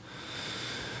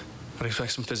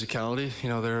physicality. You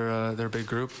know, they're a big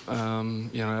group. You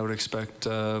know, I would expect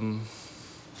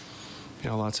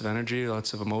lots of energy,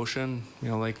 lots of emotion. You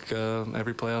know, like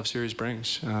every playoff series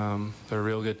brings. They're a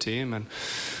real good team, and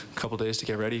a couple days to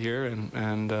get ready here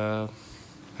and go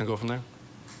from there.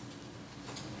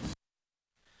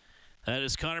 That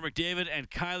is Connor McDavid and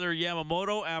Kyler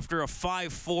Yamamoto after a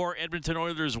 5-4 Edmonton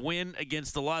Oilers win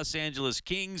against the Los Angeles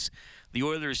Kings. The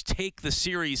Oilers take the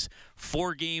series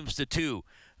 4-2.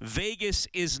 Vegas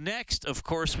is next. Of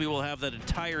course, we will have that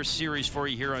entire series for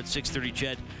you here on 630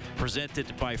 CHED,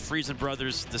 presented by Friesen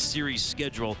Brothers. The series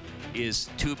schedule is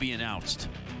to be announced.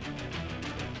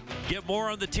 Get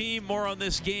more on the team, more on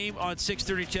this game on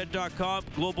 630ched.com,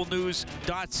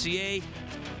 globalnews.ca.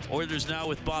 Oilers Now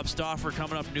with Bob Stauffer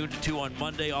coming up noon to 2 on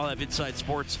Monday. I'll have Inside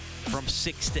Sports from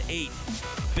 6 to 8.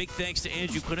 Big thanks to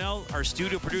Andrew Quinnell, our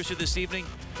studio producer this evening.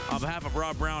 On behalf of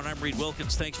Rob Brown, I'm Reed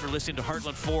Wilkins. Thanks for listening to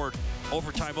Heartland Ford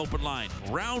Overtime Open Line.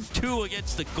 Round 2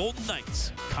 against the Golden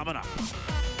Knights coming up.